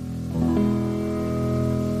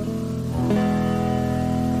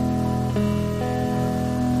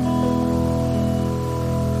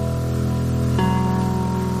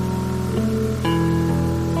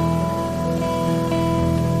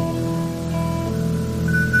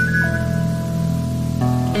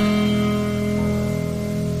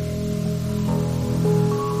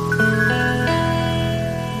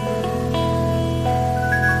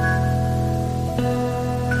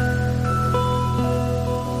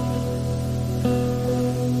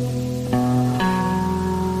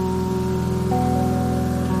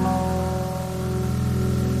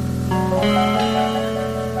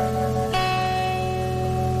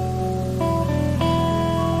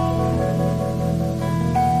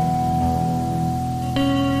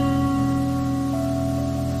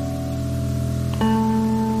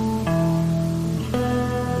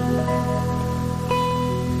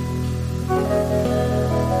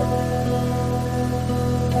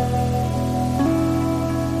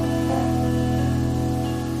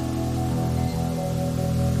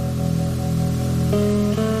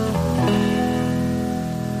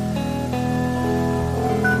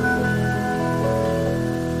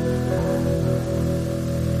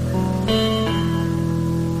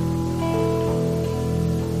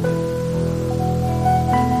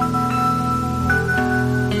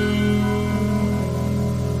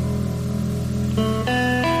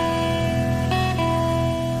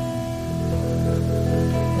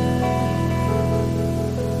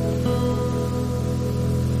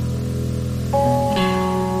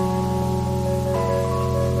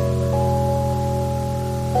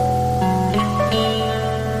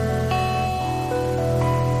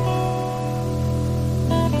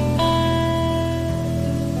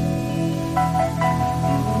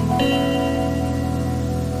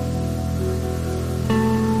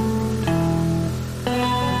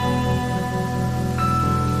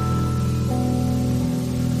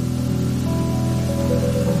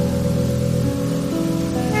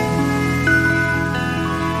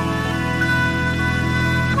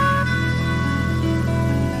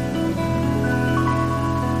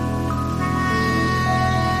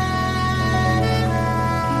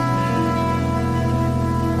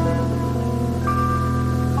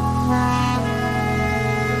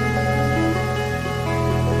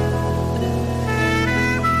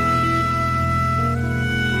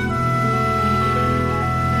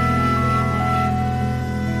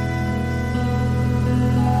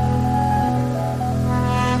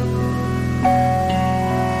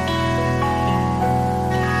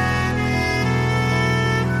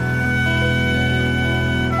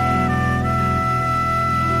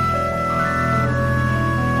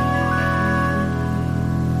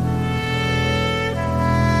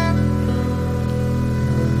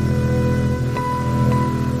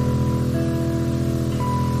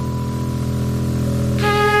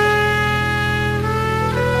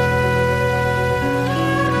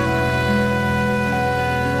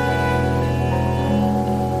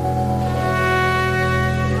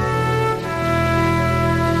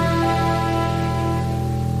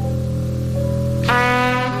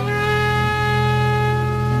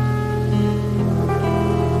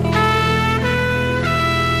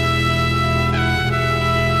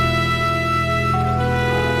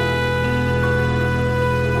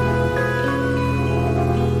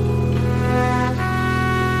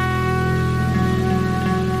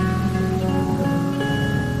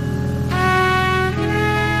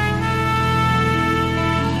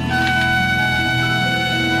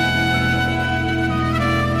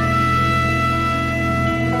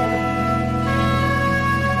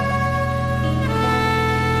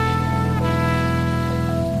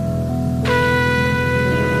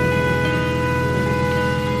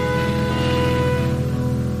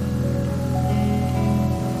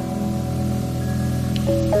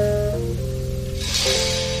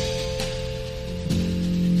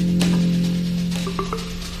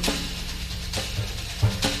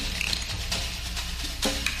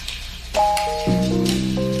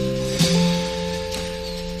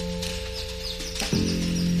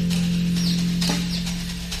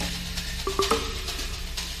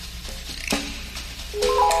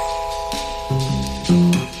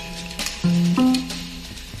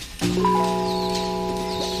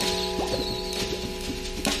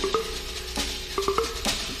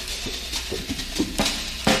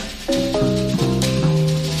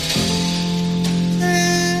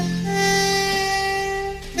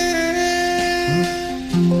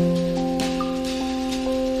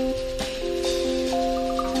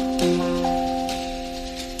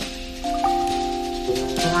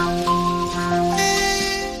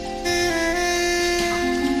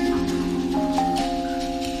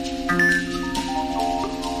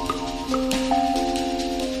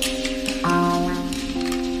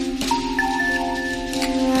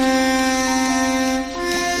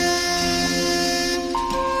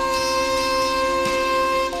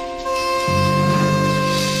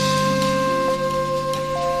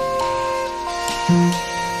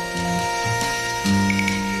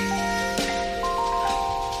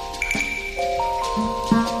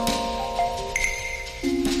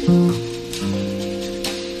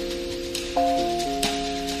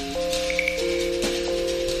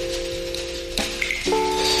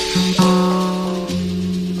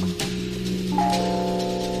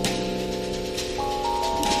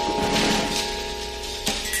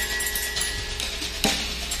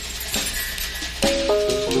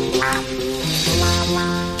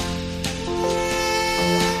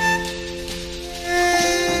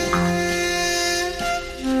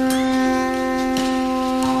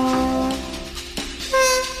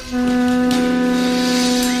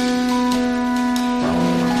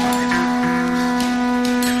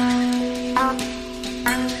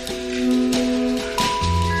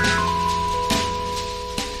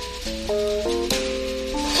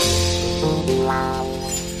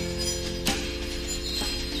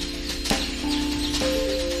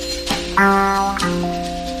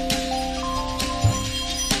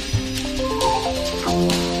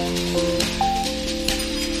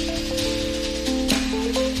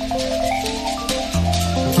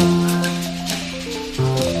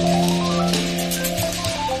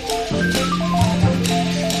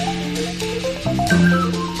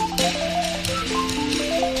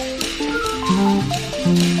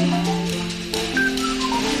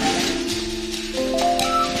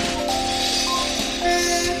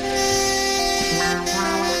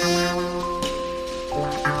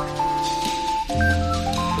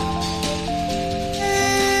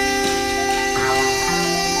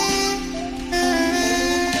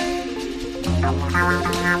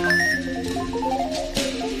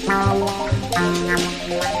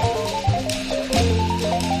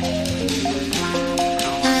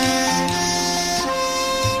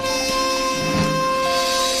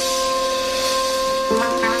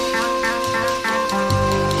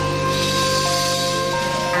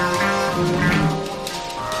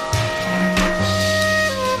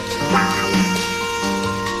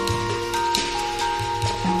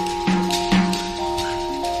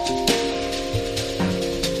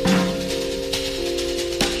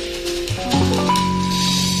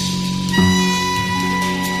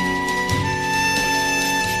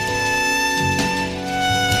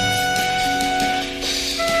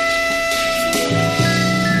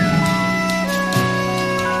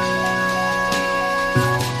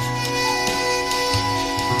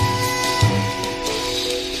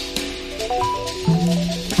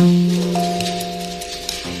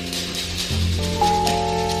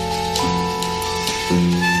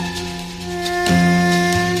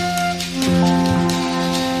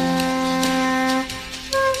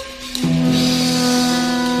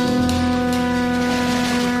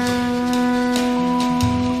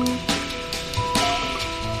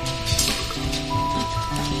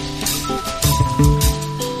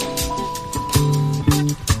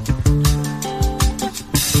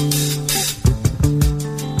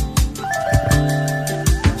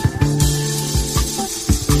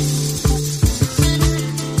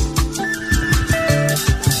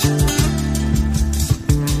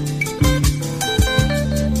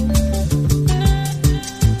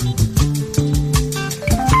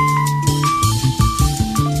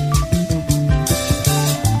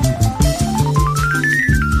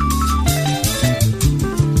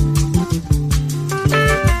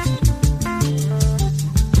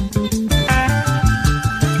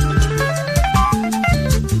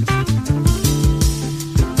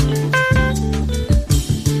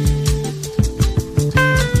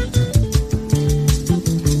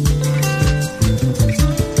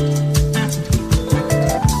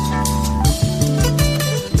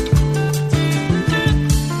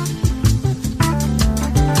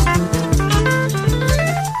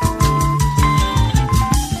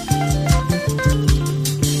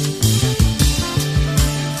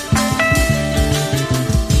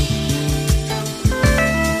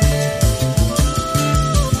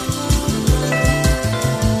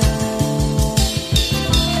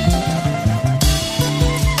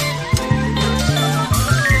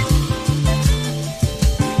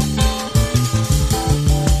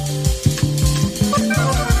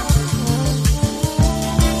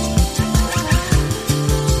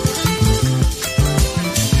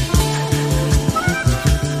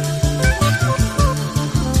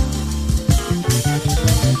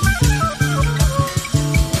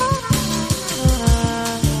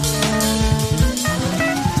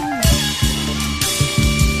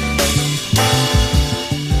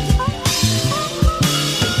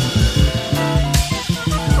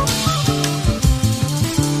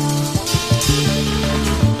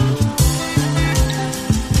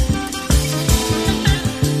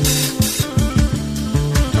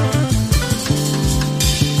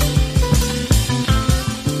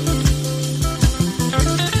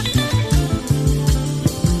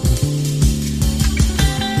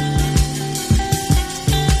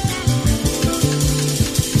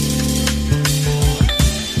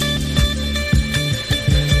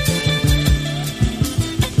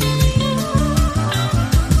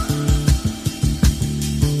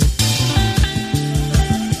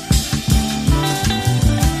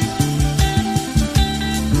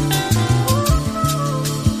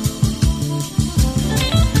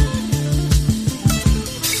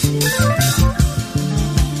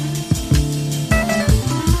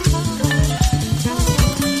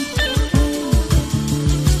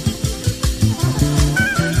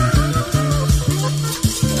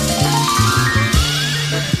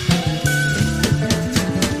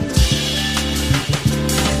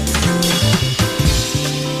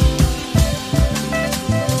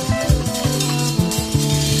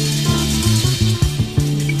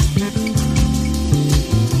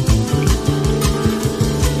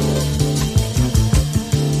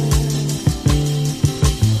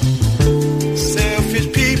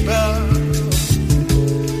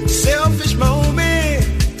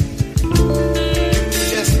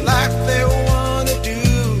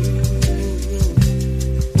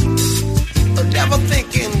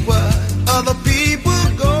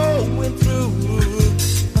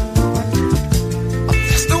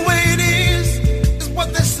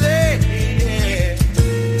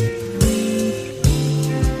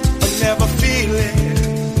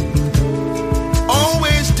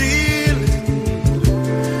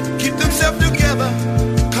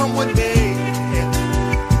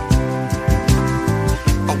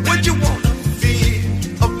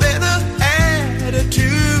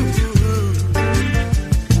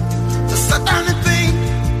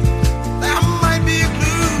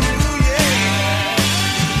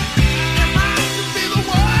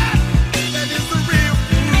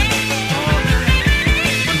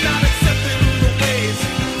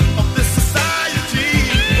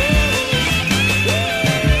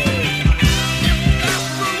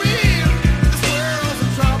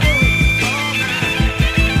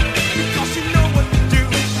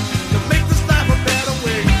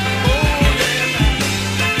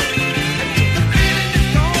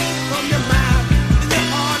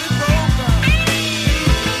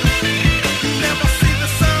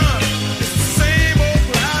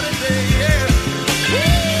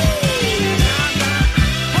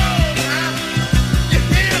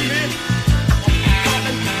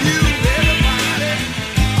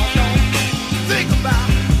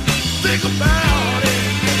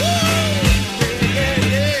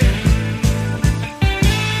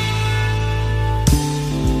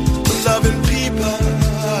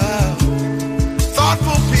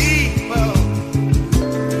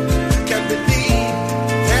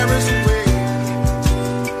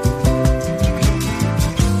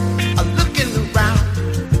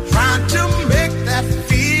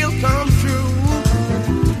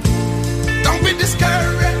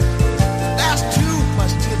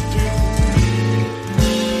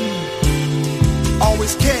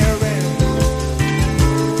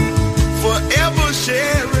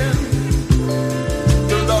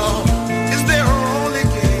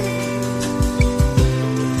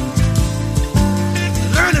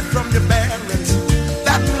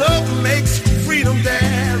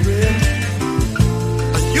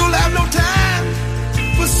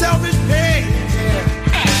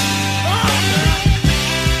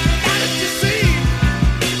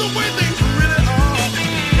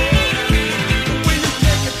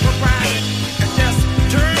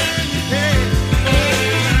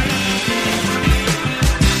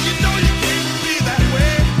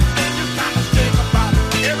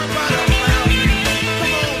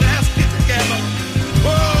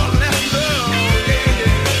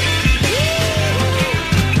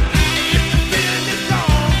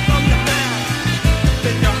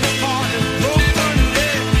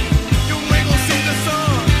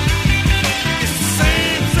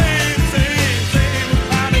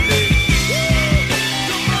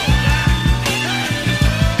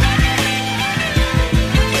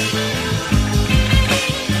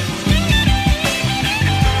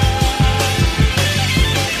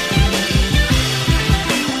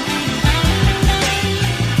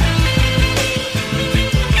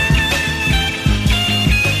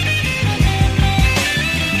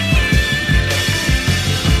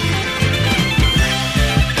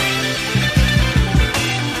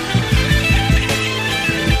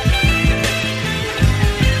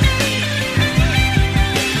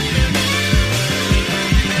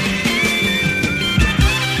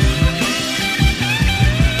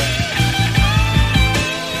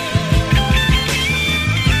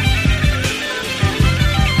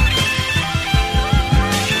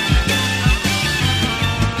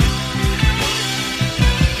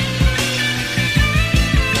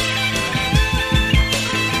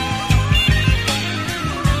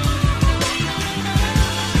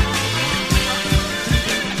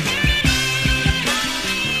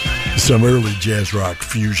 Some early jazz rock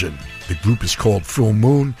fusion. The group is called Full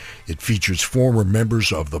Moon. It features former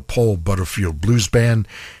members of the Paul Butterfield Blues Band,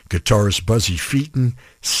 guitarist Buzzy Featon,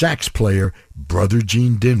 sax player Brother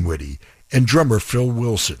Gene Dinwiddie, and drummer Phil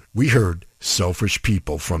Wilson. We heard Selfish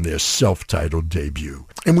People from their self-titled debut.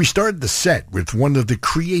 And we started the set with one of the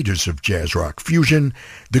creators of jazz rock fusion,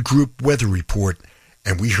 the group Weather Report,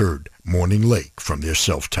 and we heard Morning Lake from their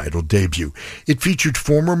self-titled debut. It featured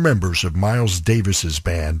former members of Miles Davis's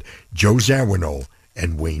band, Joe Zawinul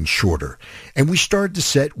and Wayne Shorter. And we started the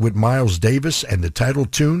set with Miles Davis and the title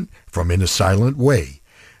tune from In a Silent Way,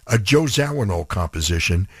 a Joe Zawinul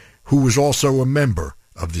composition who was also a member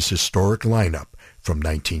of this historic lineup from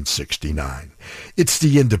 1969. It's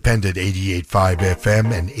the independent 88.5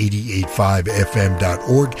 FM and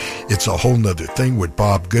 88.5fm.org. It's a whole nother thing with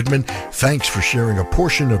Bob Goodman. Thanks for sharing a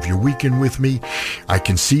portion of your weekend with me. I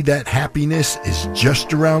can see that happiness is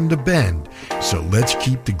just around the bend, so let's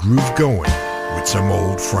keep the groove going with some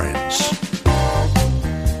old friends.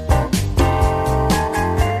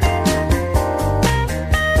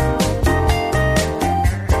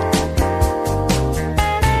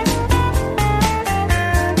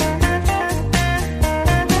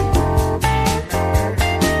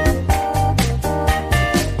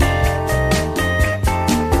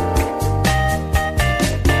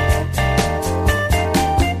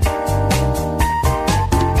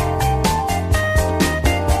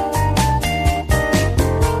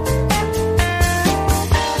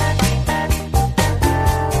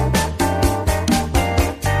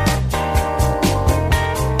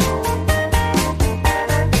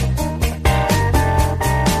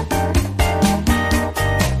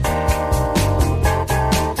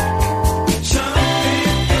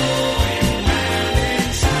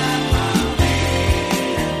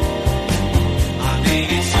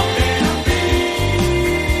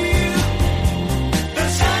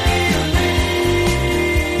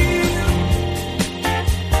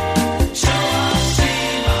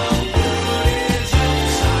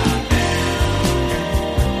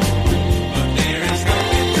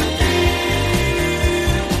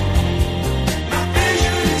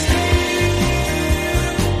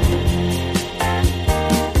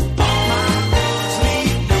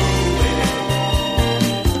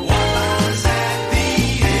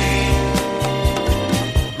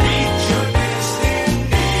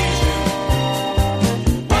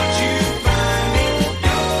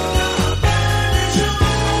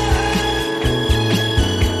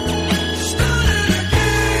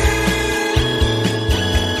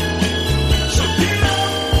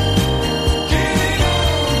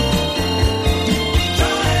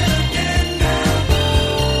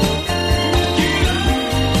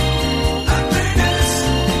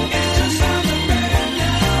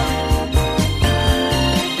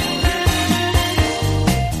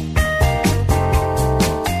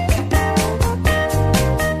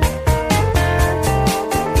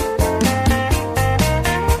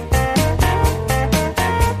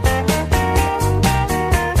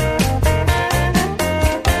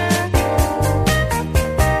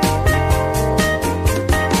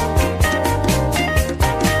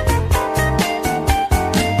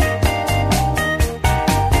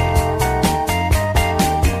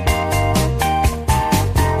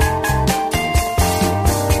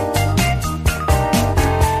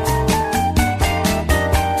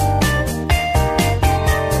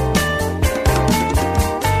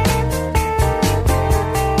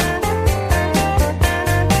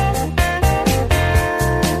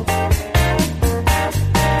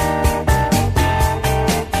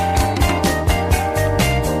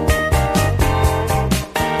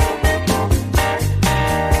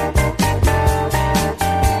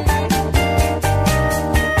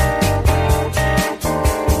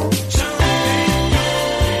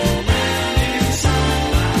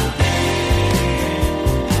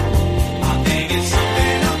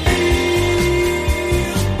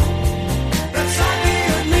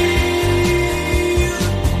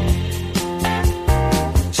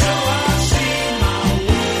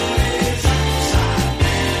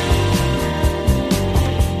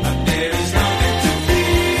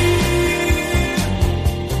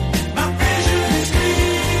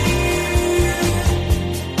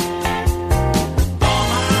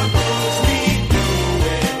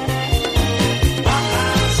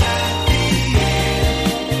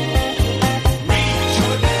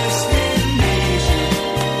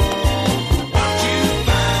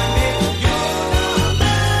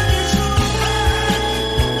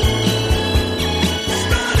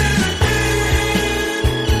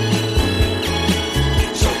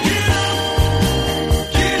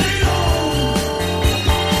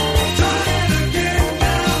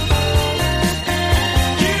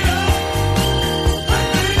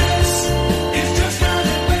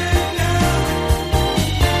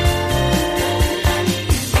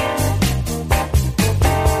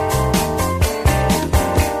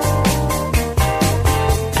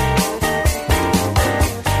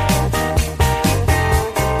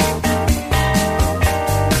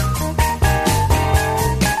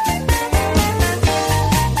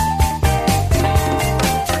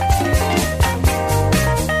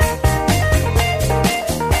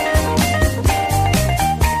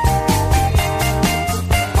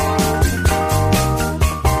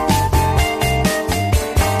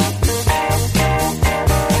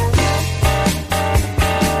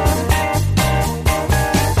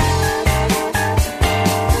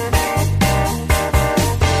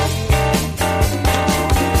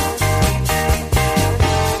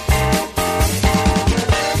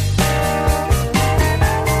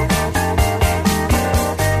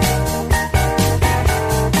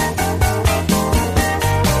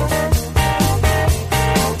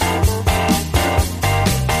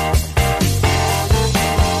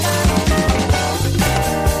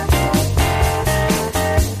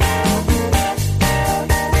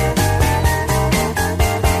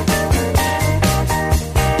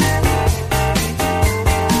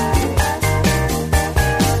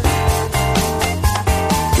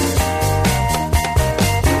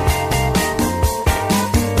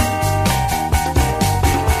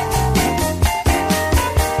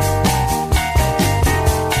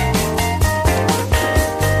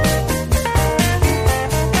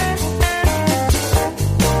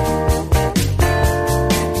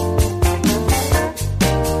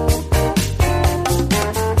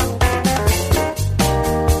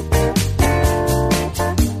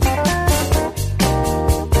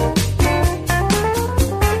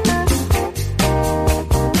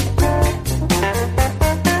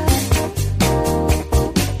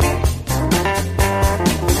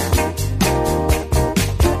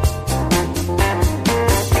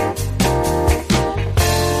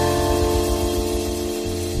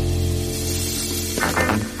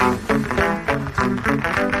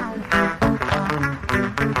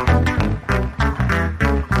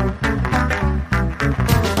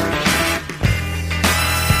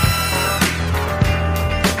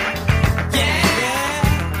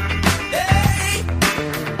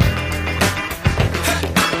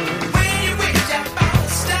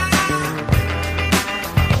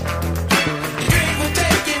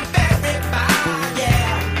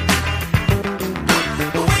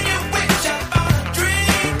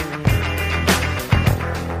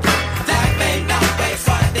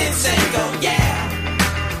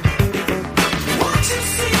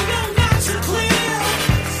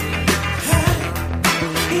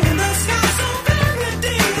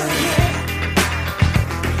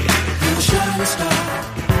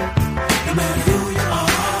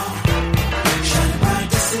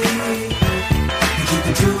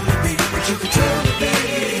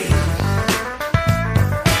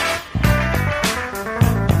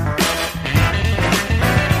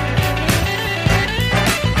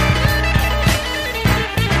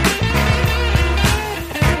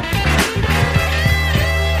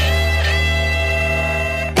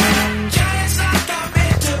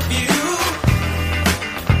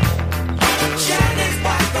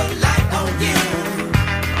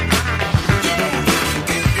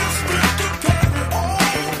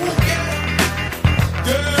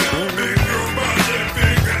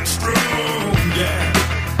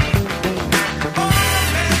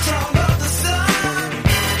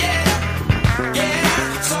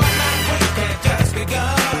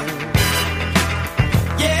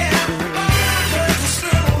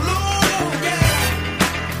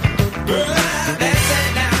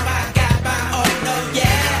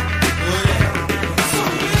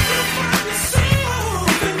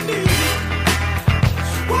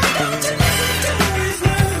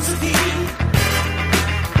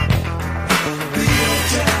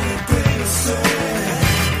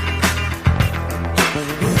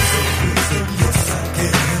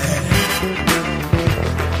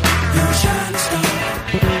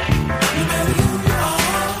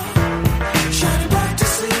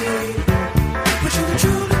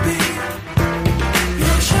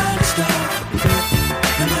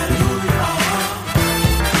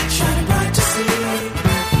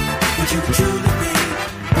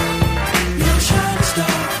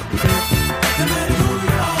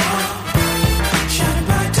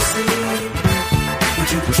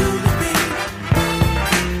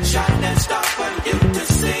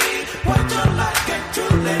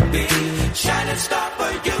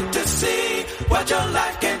 your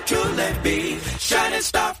life can truly be. Shining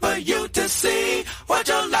star for you to see what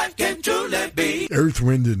your life can truly be. Earth,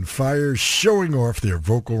 Wind & Fire showing off their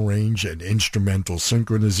vocal range and instrumental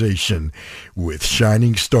synchronization with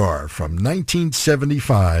Shining Star from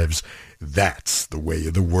 1975's That's the Way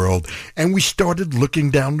of the World. And we started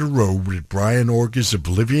looking down the road with Brian Augers'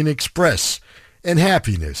 Oblivion Express. And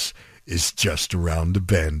happiness is just around the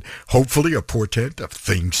bend. Hopefully a portent of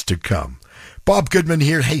things to come. Bob Goodman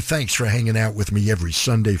here. Hey, thanks for hanging out with me every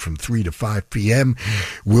Sunday from 3 to 5 p.m.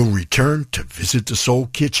 We'll return to visit the Soul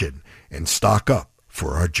Kitchen and stock up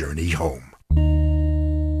for our journey home.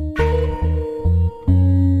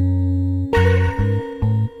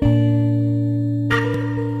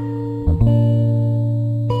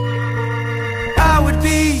 I would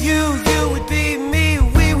be you, you would be me,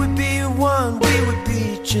 we would be one, we would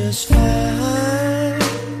be just fine.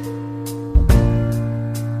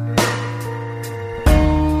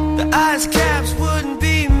 The ice caps wouldn't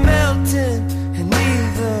be melting, and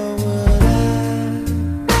neither would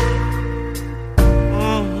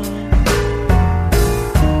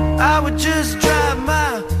I would just drive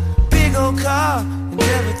my big old car, and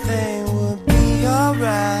everything would be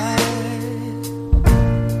alright.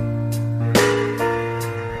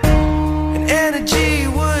 And energy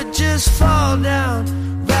would just fall down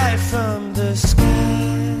right from the sky.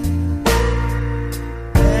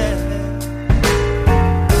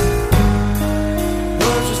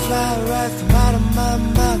 Words would fly right from out of my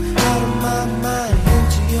mouth, out of my mind,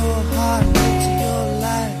 into your heart, into your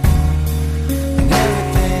life. And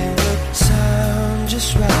everything would sound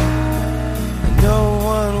just right. And no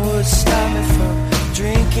one would stop me from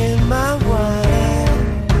drinking my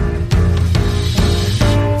wine.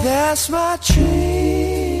 That's my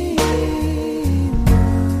dream.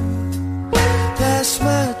 That's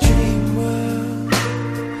my dream world.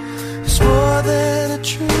 It's more than a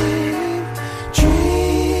dream,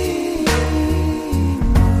 dream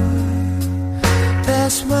world.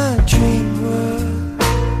 That's my dream world,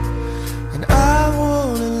 and I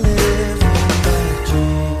wanna live in that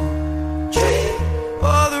dream. Dream.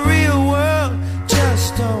 Oh, the real world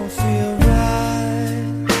just don't feel right.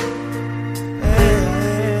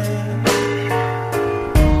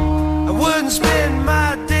 I wouldn't spend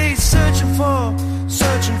my days searching for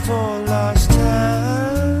lost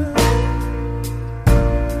time.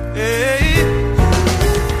 Hey.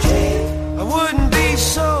 I wouldn't be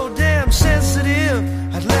so damn sensitive,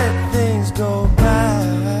 I'd let things go by.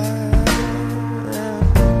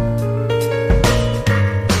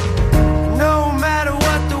 No matter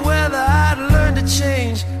what the weather, I'd learn to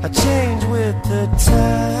change. I change with the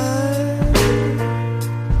time.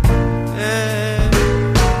 Yeah.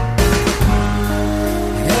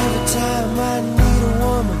 Every time I need a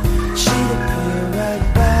woman, she'd appear right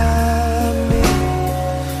by me.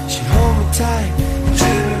 She'd hold me tight and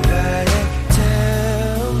treat me right and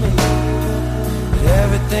tell me that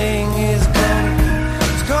everything is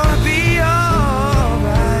gonna be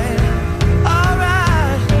alright,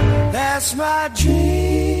 alright. That's my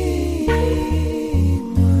dream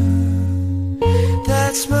world.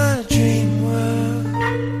 That's my dream world.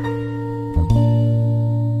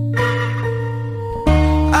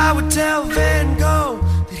 I would tell Van Gogh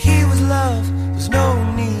that he was love, there's no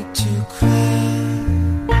need to cry.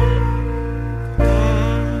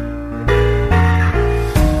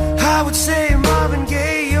 I would say, Marvin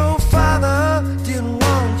Gaye, your father didn't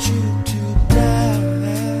want you to die.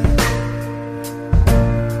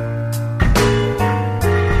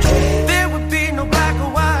 There would be no black or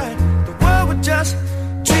white, the world would just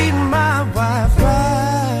treat my wife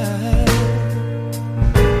right.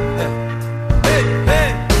 Hey,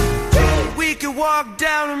 hey. We could walk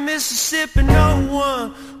down the Mississippi, no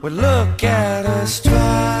one would look at us twice.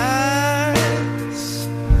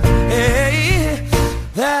 Hey,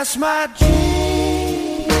 that's my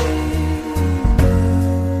dream.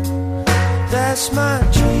 That's my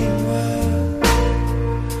dream world.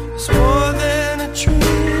 It's more than a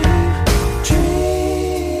dream,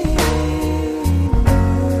 dream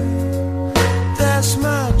world. That's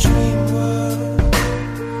my dream world,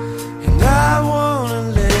 and I wanna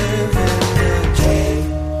live in the dream.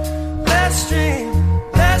 Let's dream,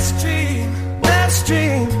 let's dream, let's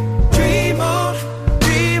dream. Dream on,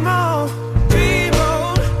 dream on, dream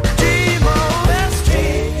on, dream on. Let's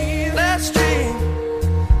dream, let's dream,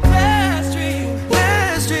 let's dream,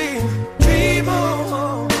 let's dream.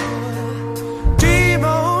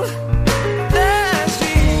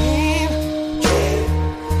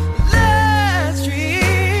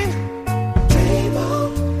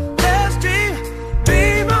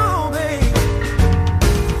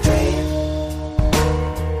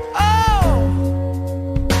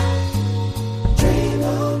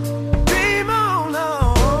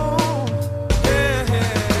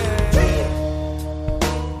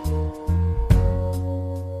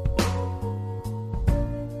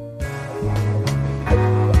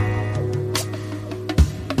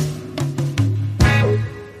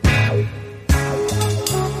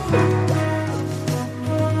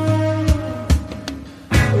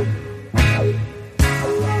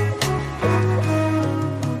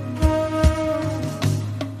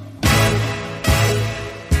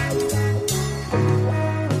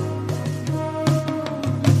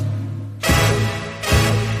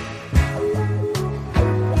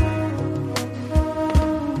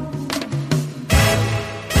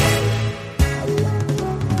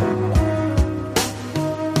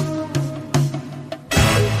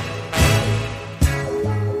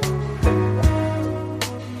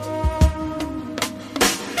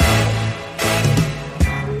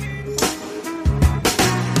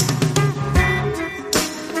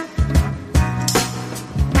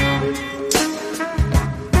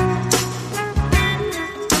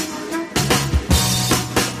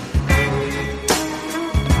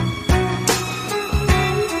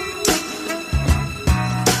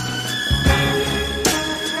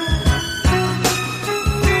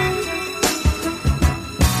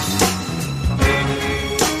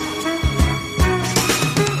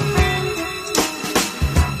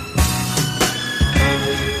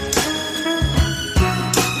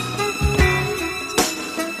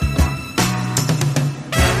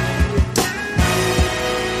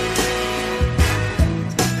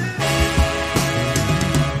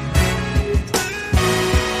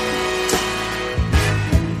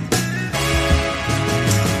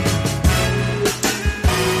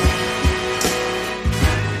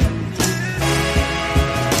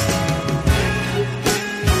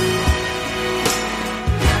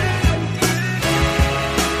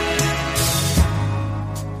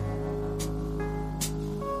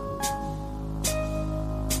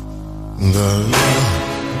 The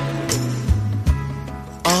look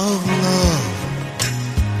of love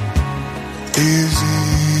is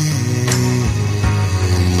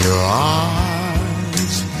in your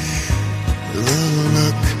eyes. The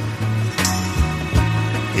look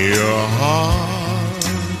your heart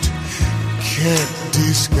can't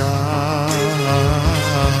disguise.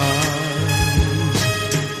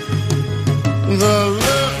 The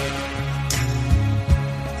look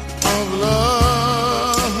of love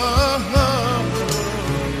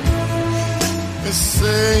is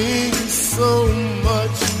saying so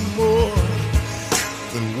much more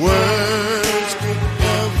than words could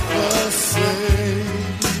ever say.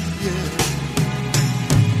 Yeah.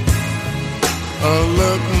 A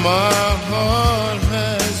look my heart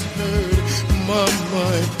has heard, my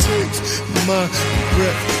mind takes my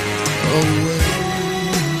breath away.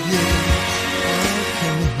 Yeah. I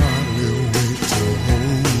can hardly wait to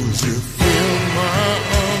hold you, feel my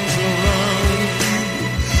arms around you.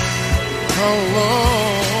 How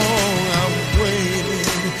long I've waited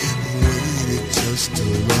just to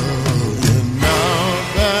love you. Now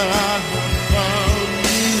that I have found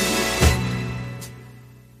you,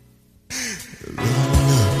 the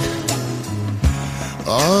look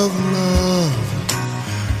of love,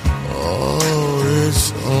 oh, it's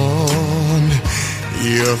on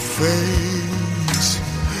your face.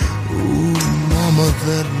 Ooh, mama,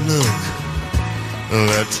 that look,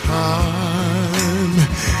 that time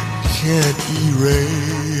can't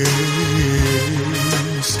erase.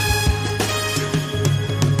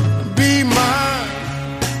 Be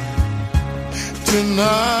mine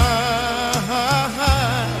tonight,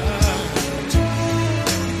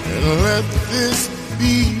 and let this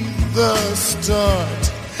be the start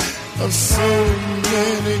of so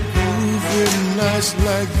many groovy nights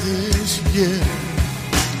like this, yeah.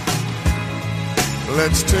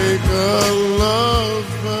 Let's take a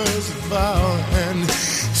lover's vow and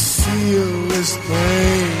seal this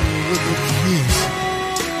thing with a kiss.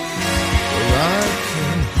 For I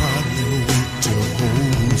can hardly wait to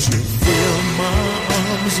hold you, feel my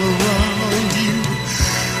arms around you.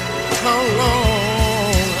 How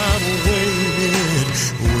long I've waited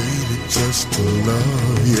just to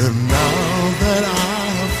love you. Now that I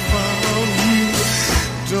have found you,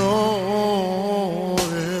 don't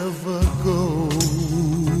ever go.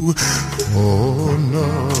 Oh no.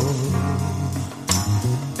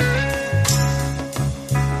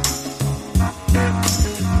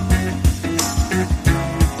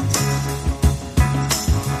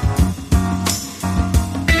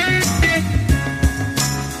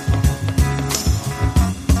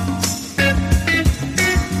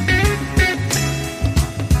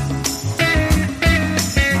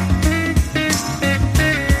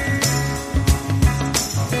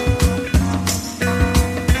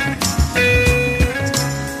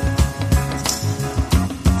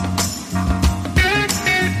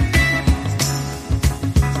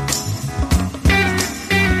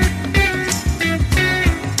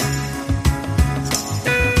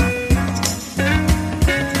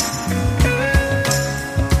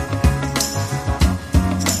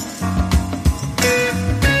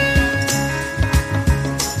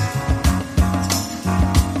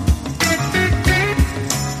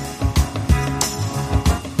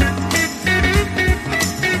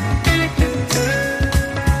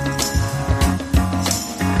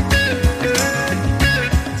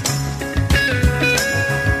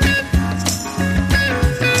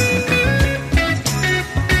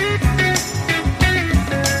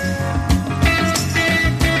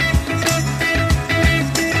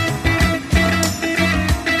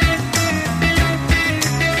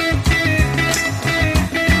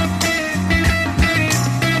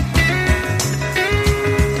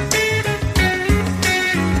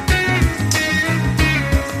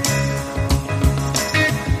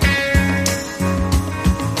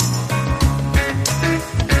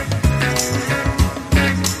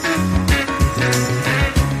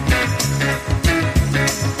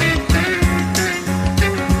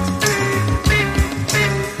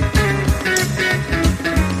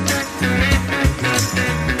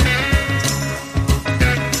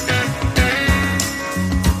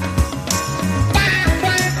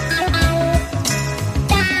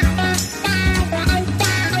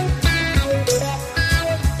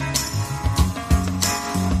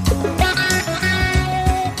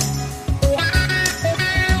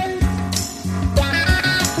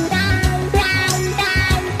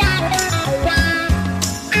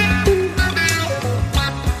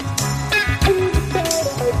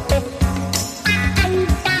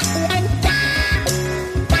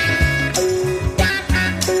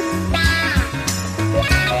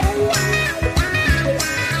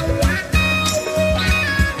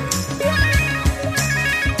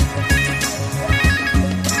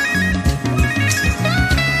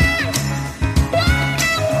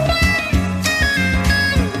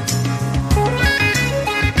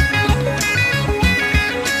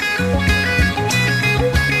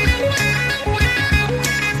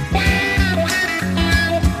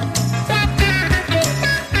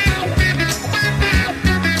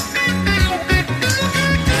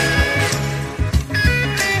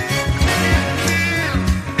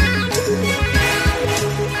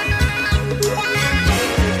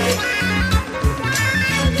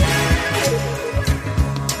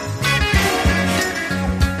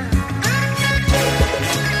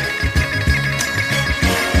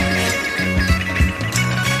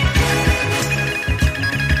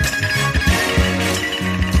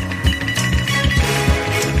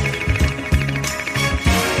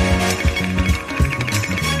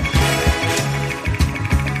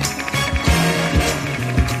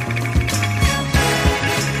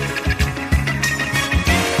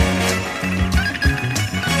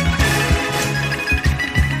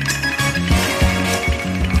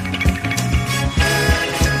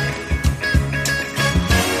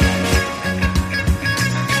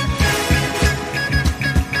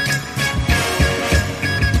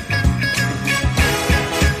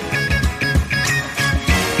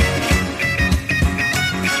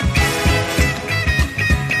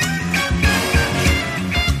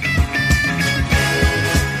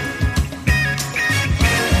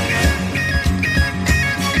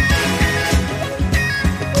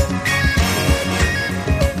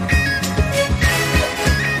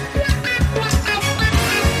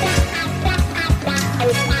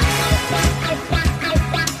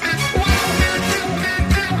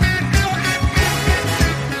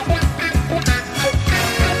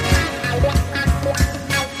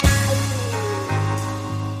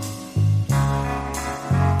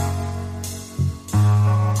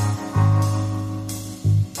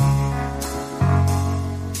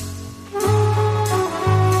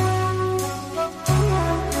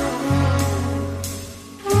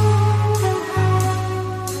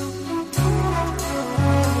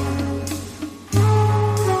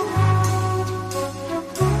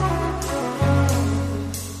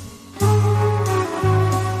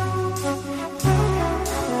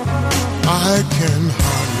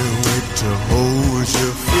 to hold you,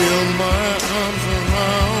 feel my arms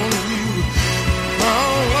around you. How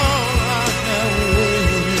long I have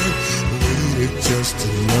waited just to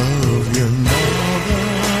love you. Now that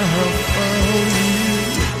I have found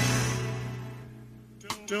you,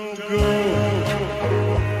 don't go.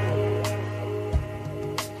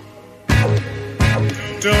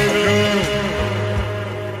 Don't go.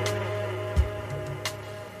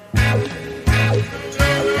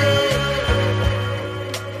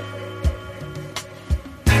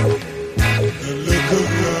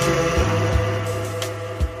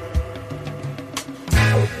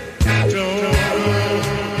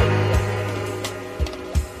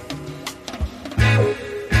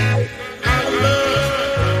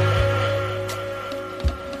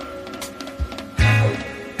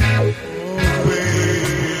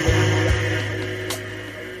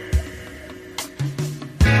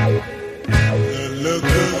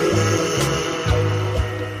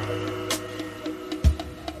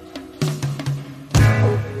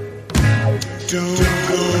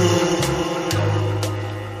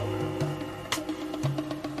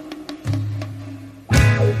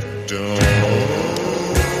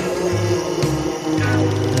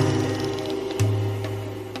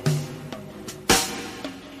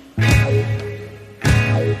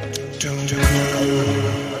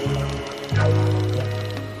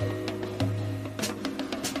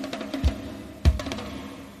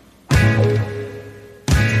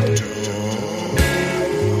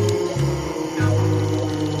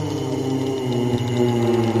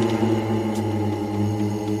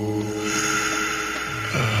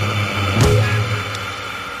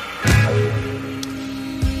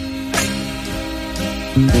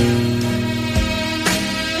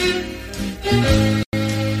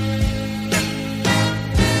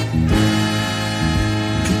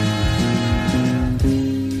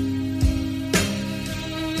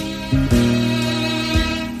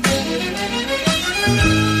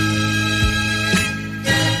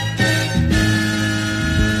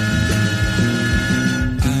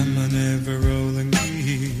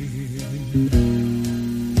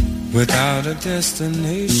 Without a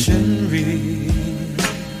destination real,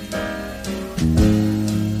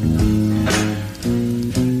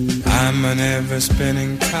 I'm an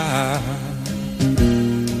ever-spinning top,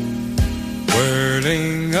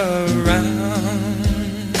 whirling around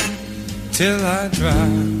till I drop.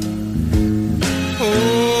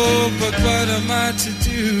 Oh, but what am I to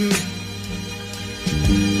do?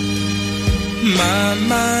 My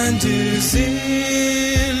mind is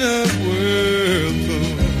in a whirlpool.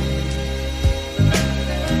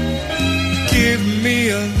 Give me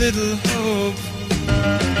a little hope.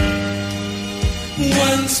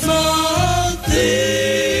 One small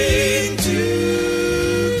thing to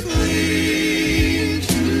cling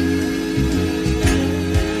to.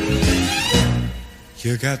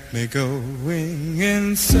 You got me going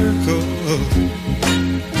in circles.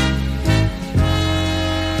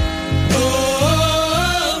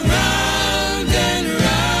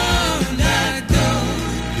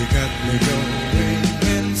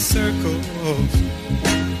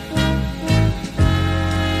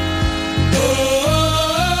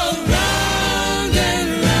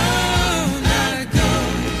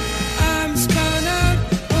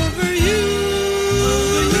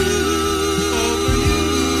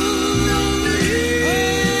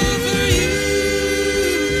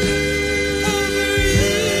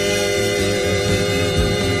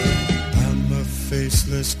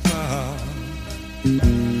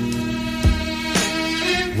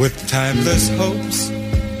 With timeless hopes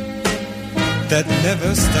that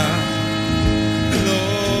never stop.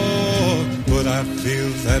 Lord, but I feel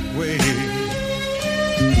that way.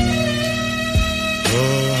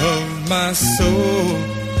 Oh, my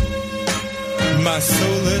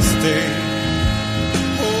soulless day.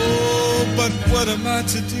 Oh, but what am I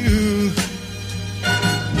to do?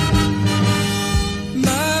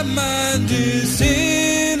 My mind is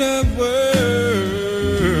in a whirlpool.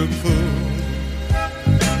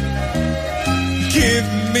 Give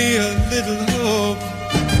me a little hope.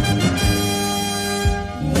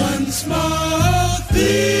 One small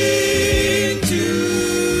thing to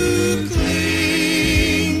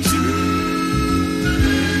cling to.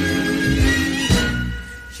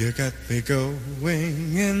 You got me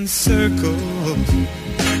going in circles.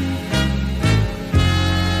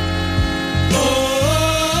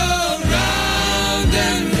 Oh, round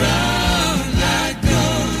and round I go.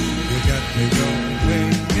 You got me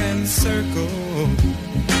going in circles.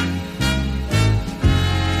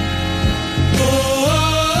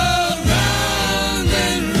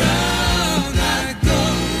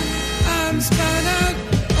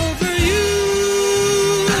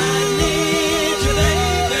 I need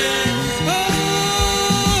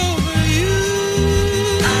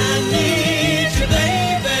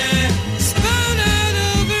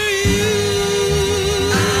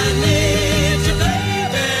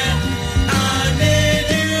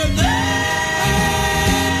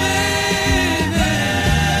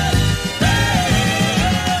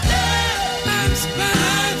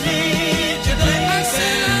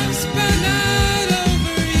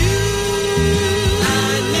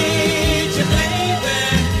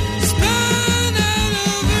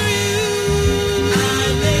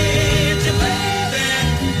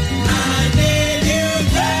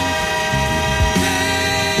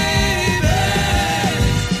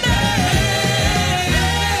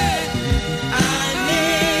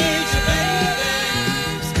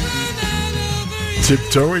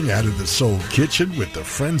Tiptoeing out of the Soul Kitchen with the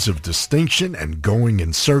Friends of Distinction and Going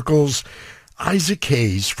in Circles, Isaac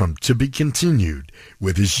Hayes from To Be Continued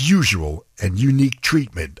with his usual and unique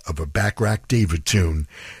treatment of a Backrack David tune,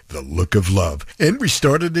 The Look of Love. And we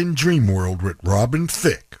started in Dream World with Robin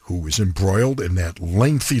Thicke, who was embroiled in that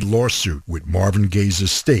lengthy lawsuit with Marvin Gaye's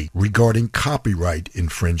estate regarding copyright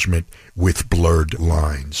infringement with Blurred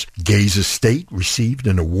Lines. Gaye's estate received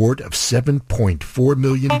an award of $7.4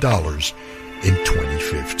 million in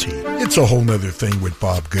 2015. It's a whole nother thing with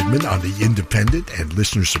Bob Goodman on the independent and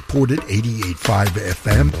listener-supported 88.5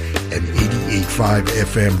 FM and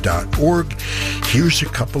 88.5fm.org. Here's a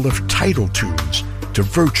couple of title tunes to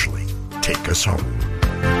virtually take us home.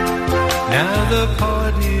 Now the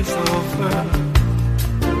party's over,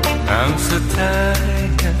 I'm so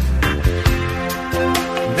tired.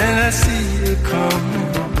 Then I see you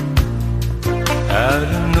coming out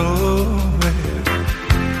of nowhere.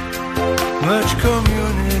 Much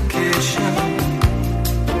communication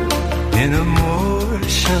in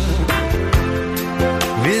emotion,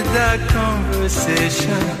 without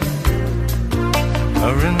conversation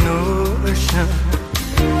or a notion.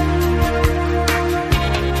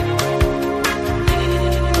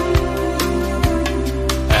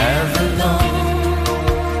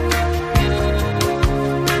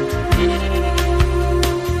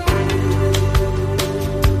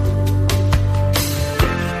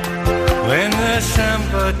 When the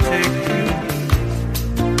samba take you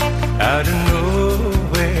out of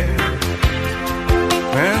nowhere,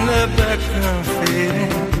 when the background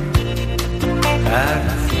fading out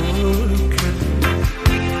of focus,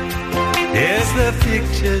 there's the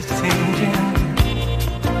pictures changing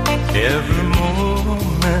every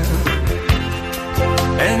moment,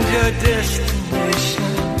 and your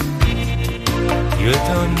destination you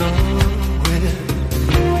don't know where.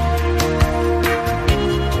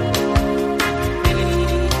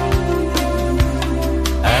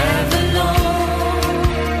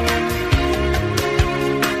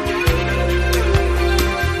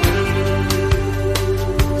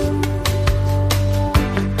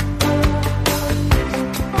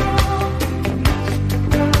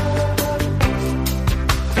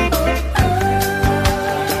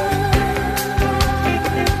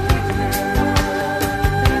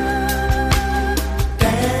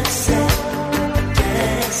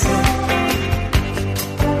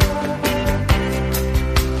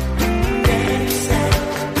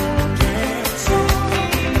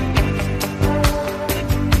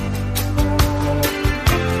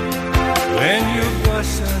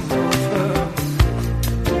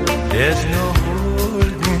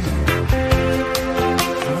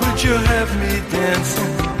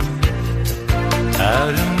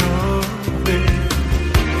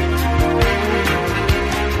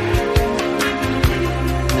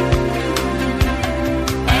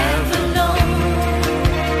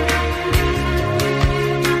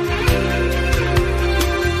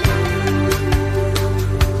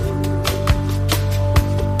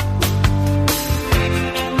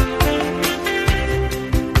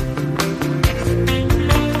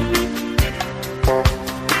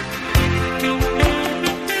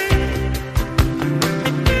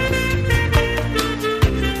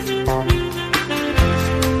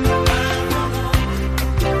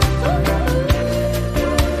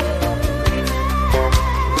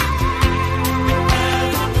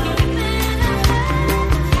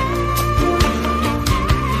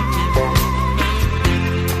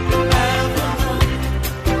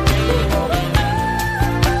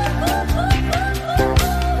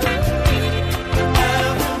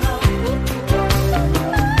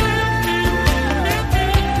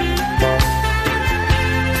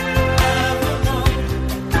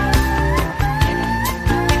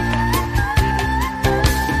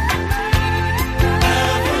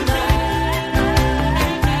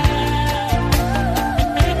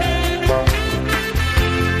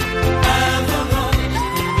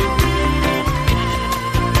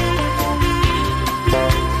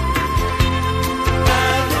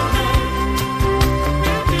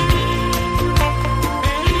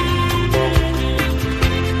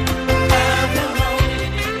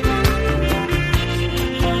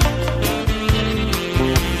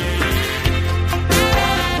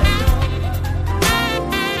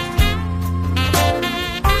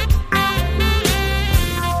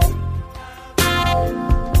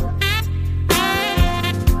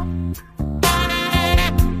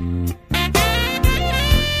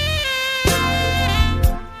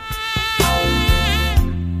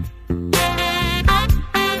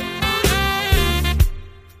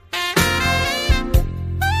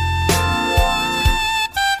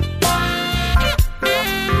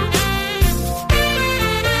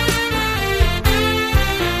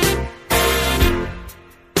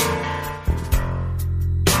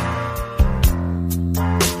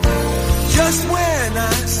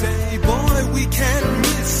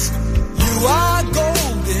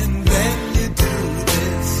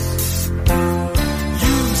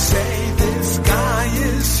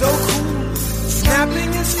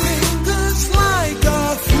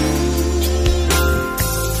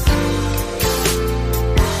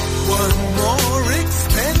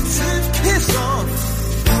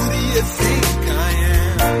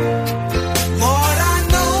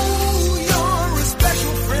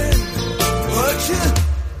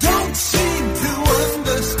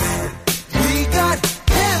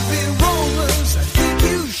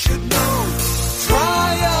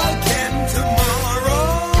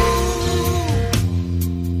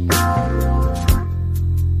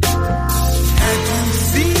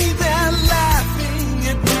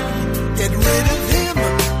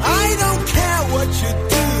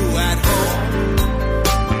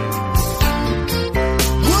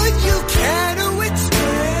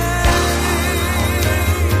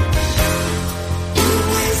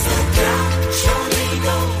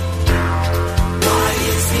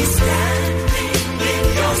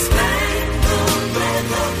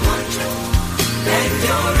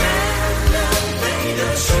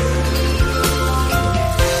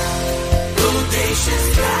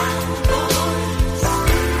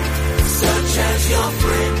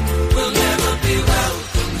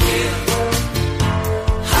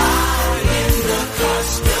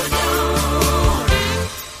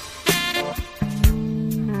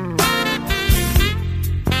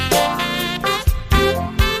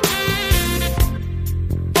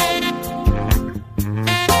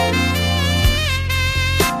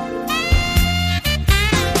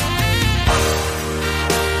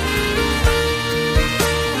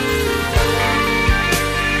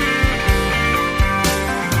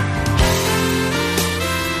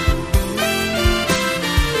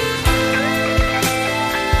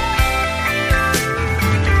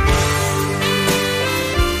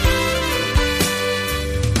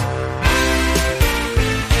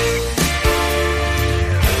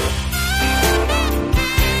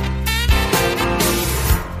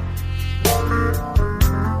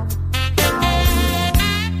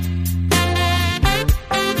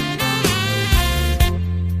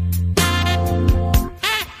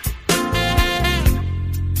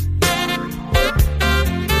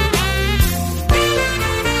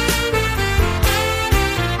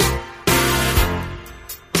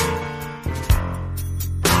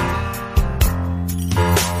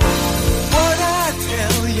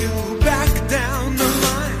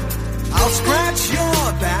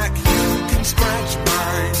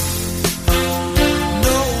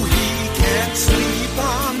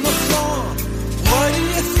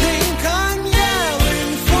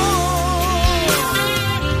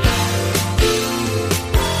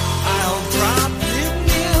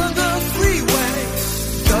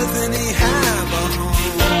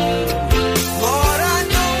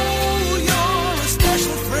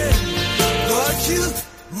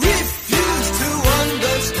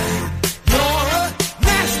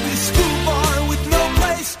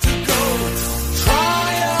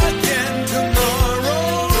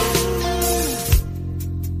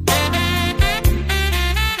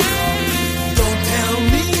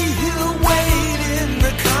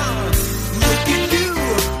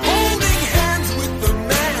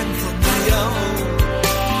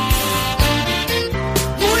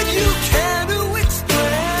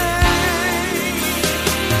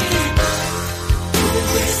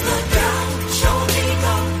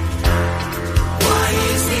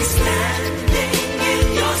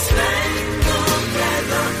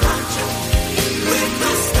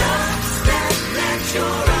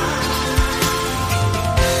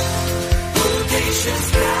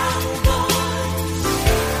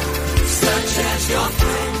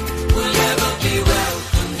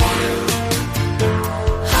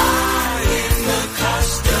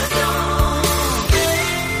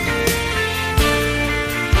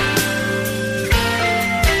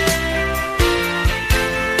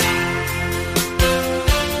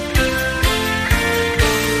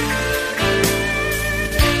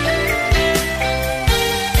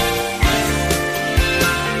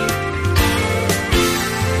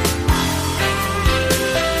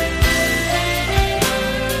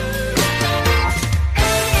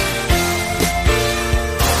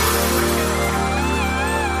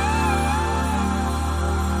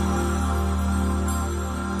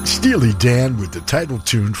 Steely Dan with the title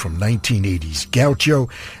tune from 1980's Gaucho.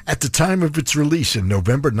 At the time of its release in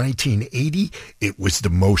November 1980, it was the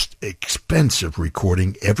most expensive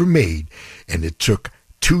recording ever made, and it took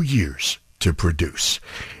 2 years to produce.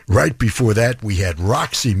 Right before that, we had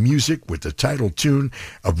Roxy Music with the title tune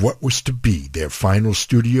of what was to be their final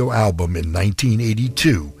studio album in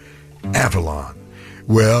 1982, Avalon.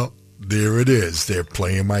 Well, there it is. They're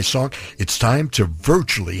playing my song. It's time to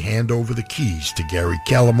virtually hand over the keys to Gary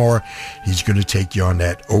Calamar. He's going to take you on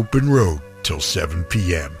that open road till 7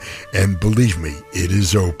 p.m. And believe me, it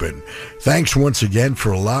is open. Thanks once again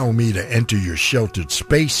for allowing me to enter your sheltered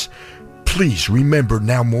space. Please remember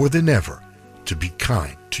now more than ever to be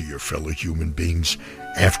kind to your fellow human beings.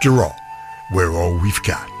 After all, we're all we've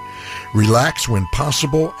got. Relax when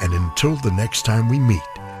possible, and until the next time we meet,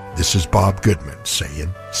 this is Bob Goodman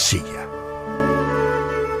saying, see ya.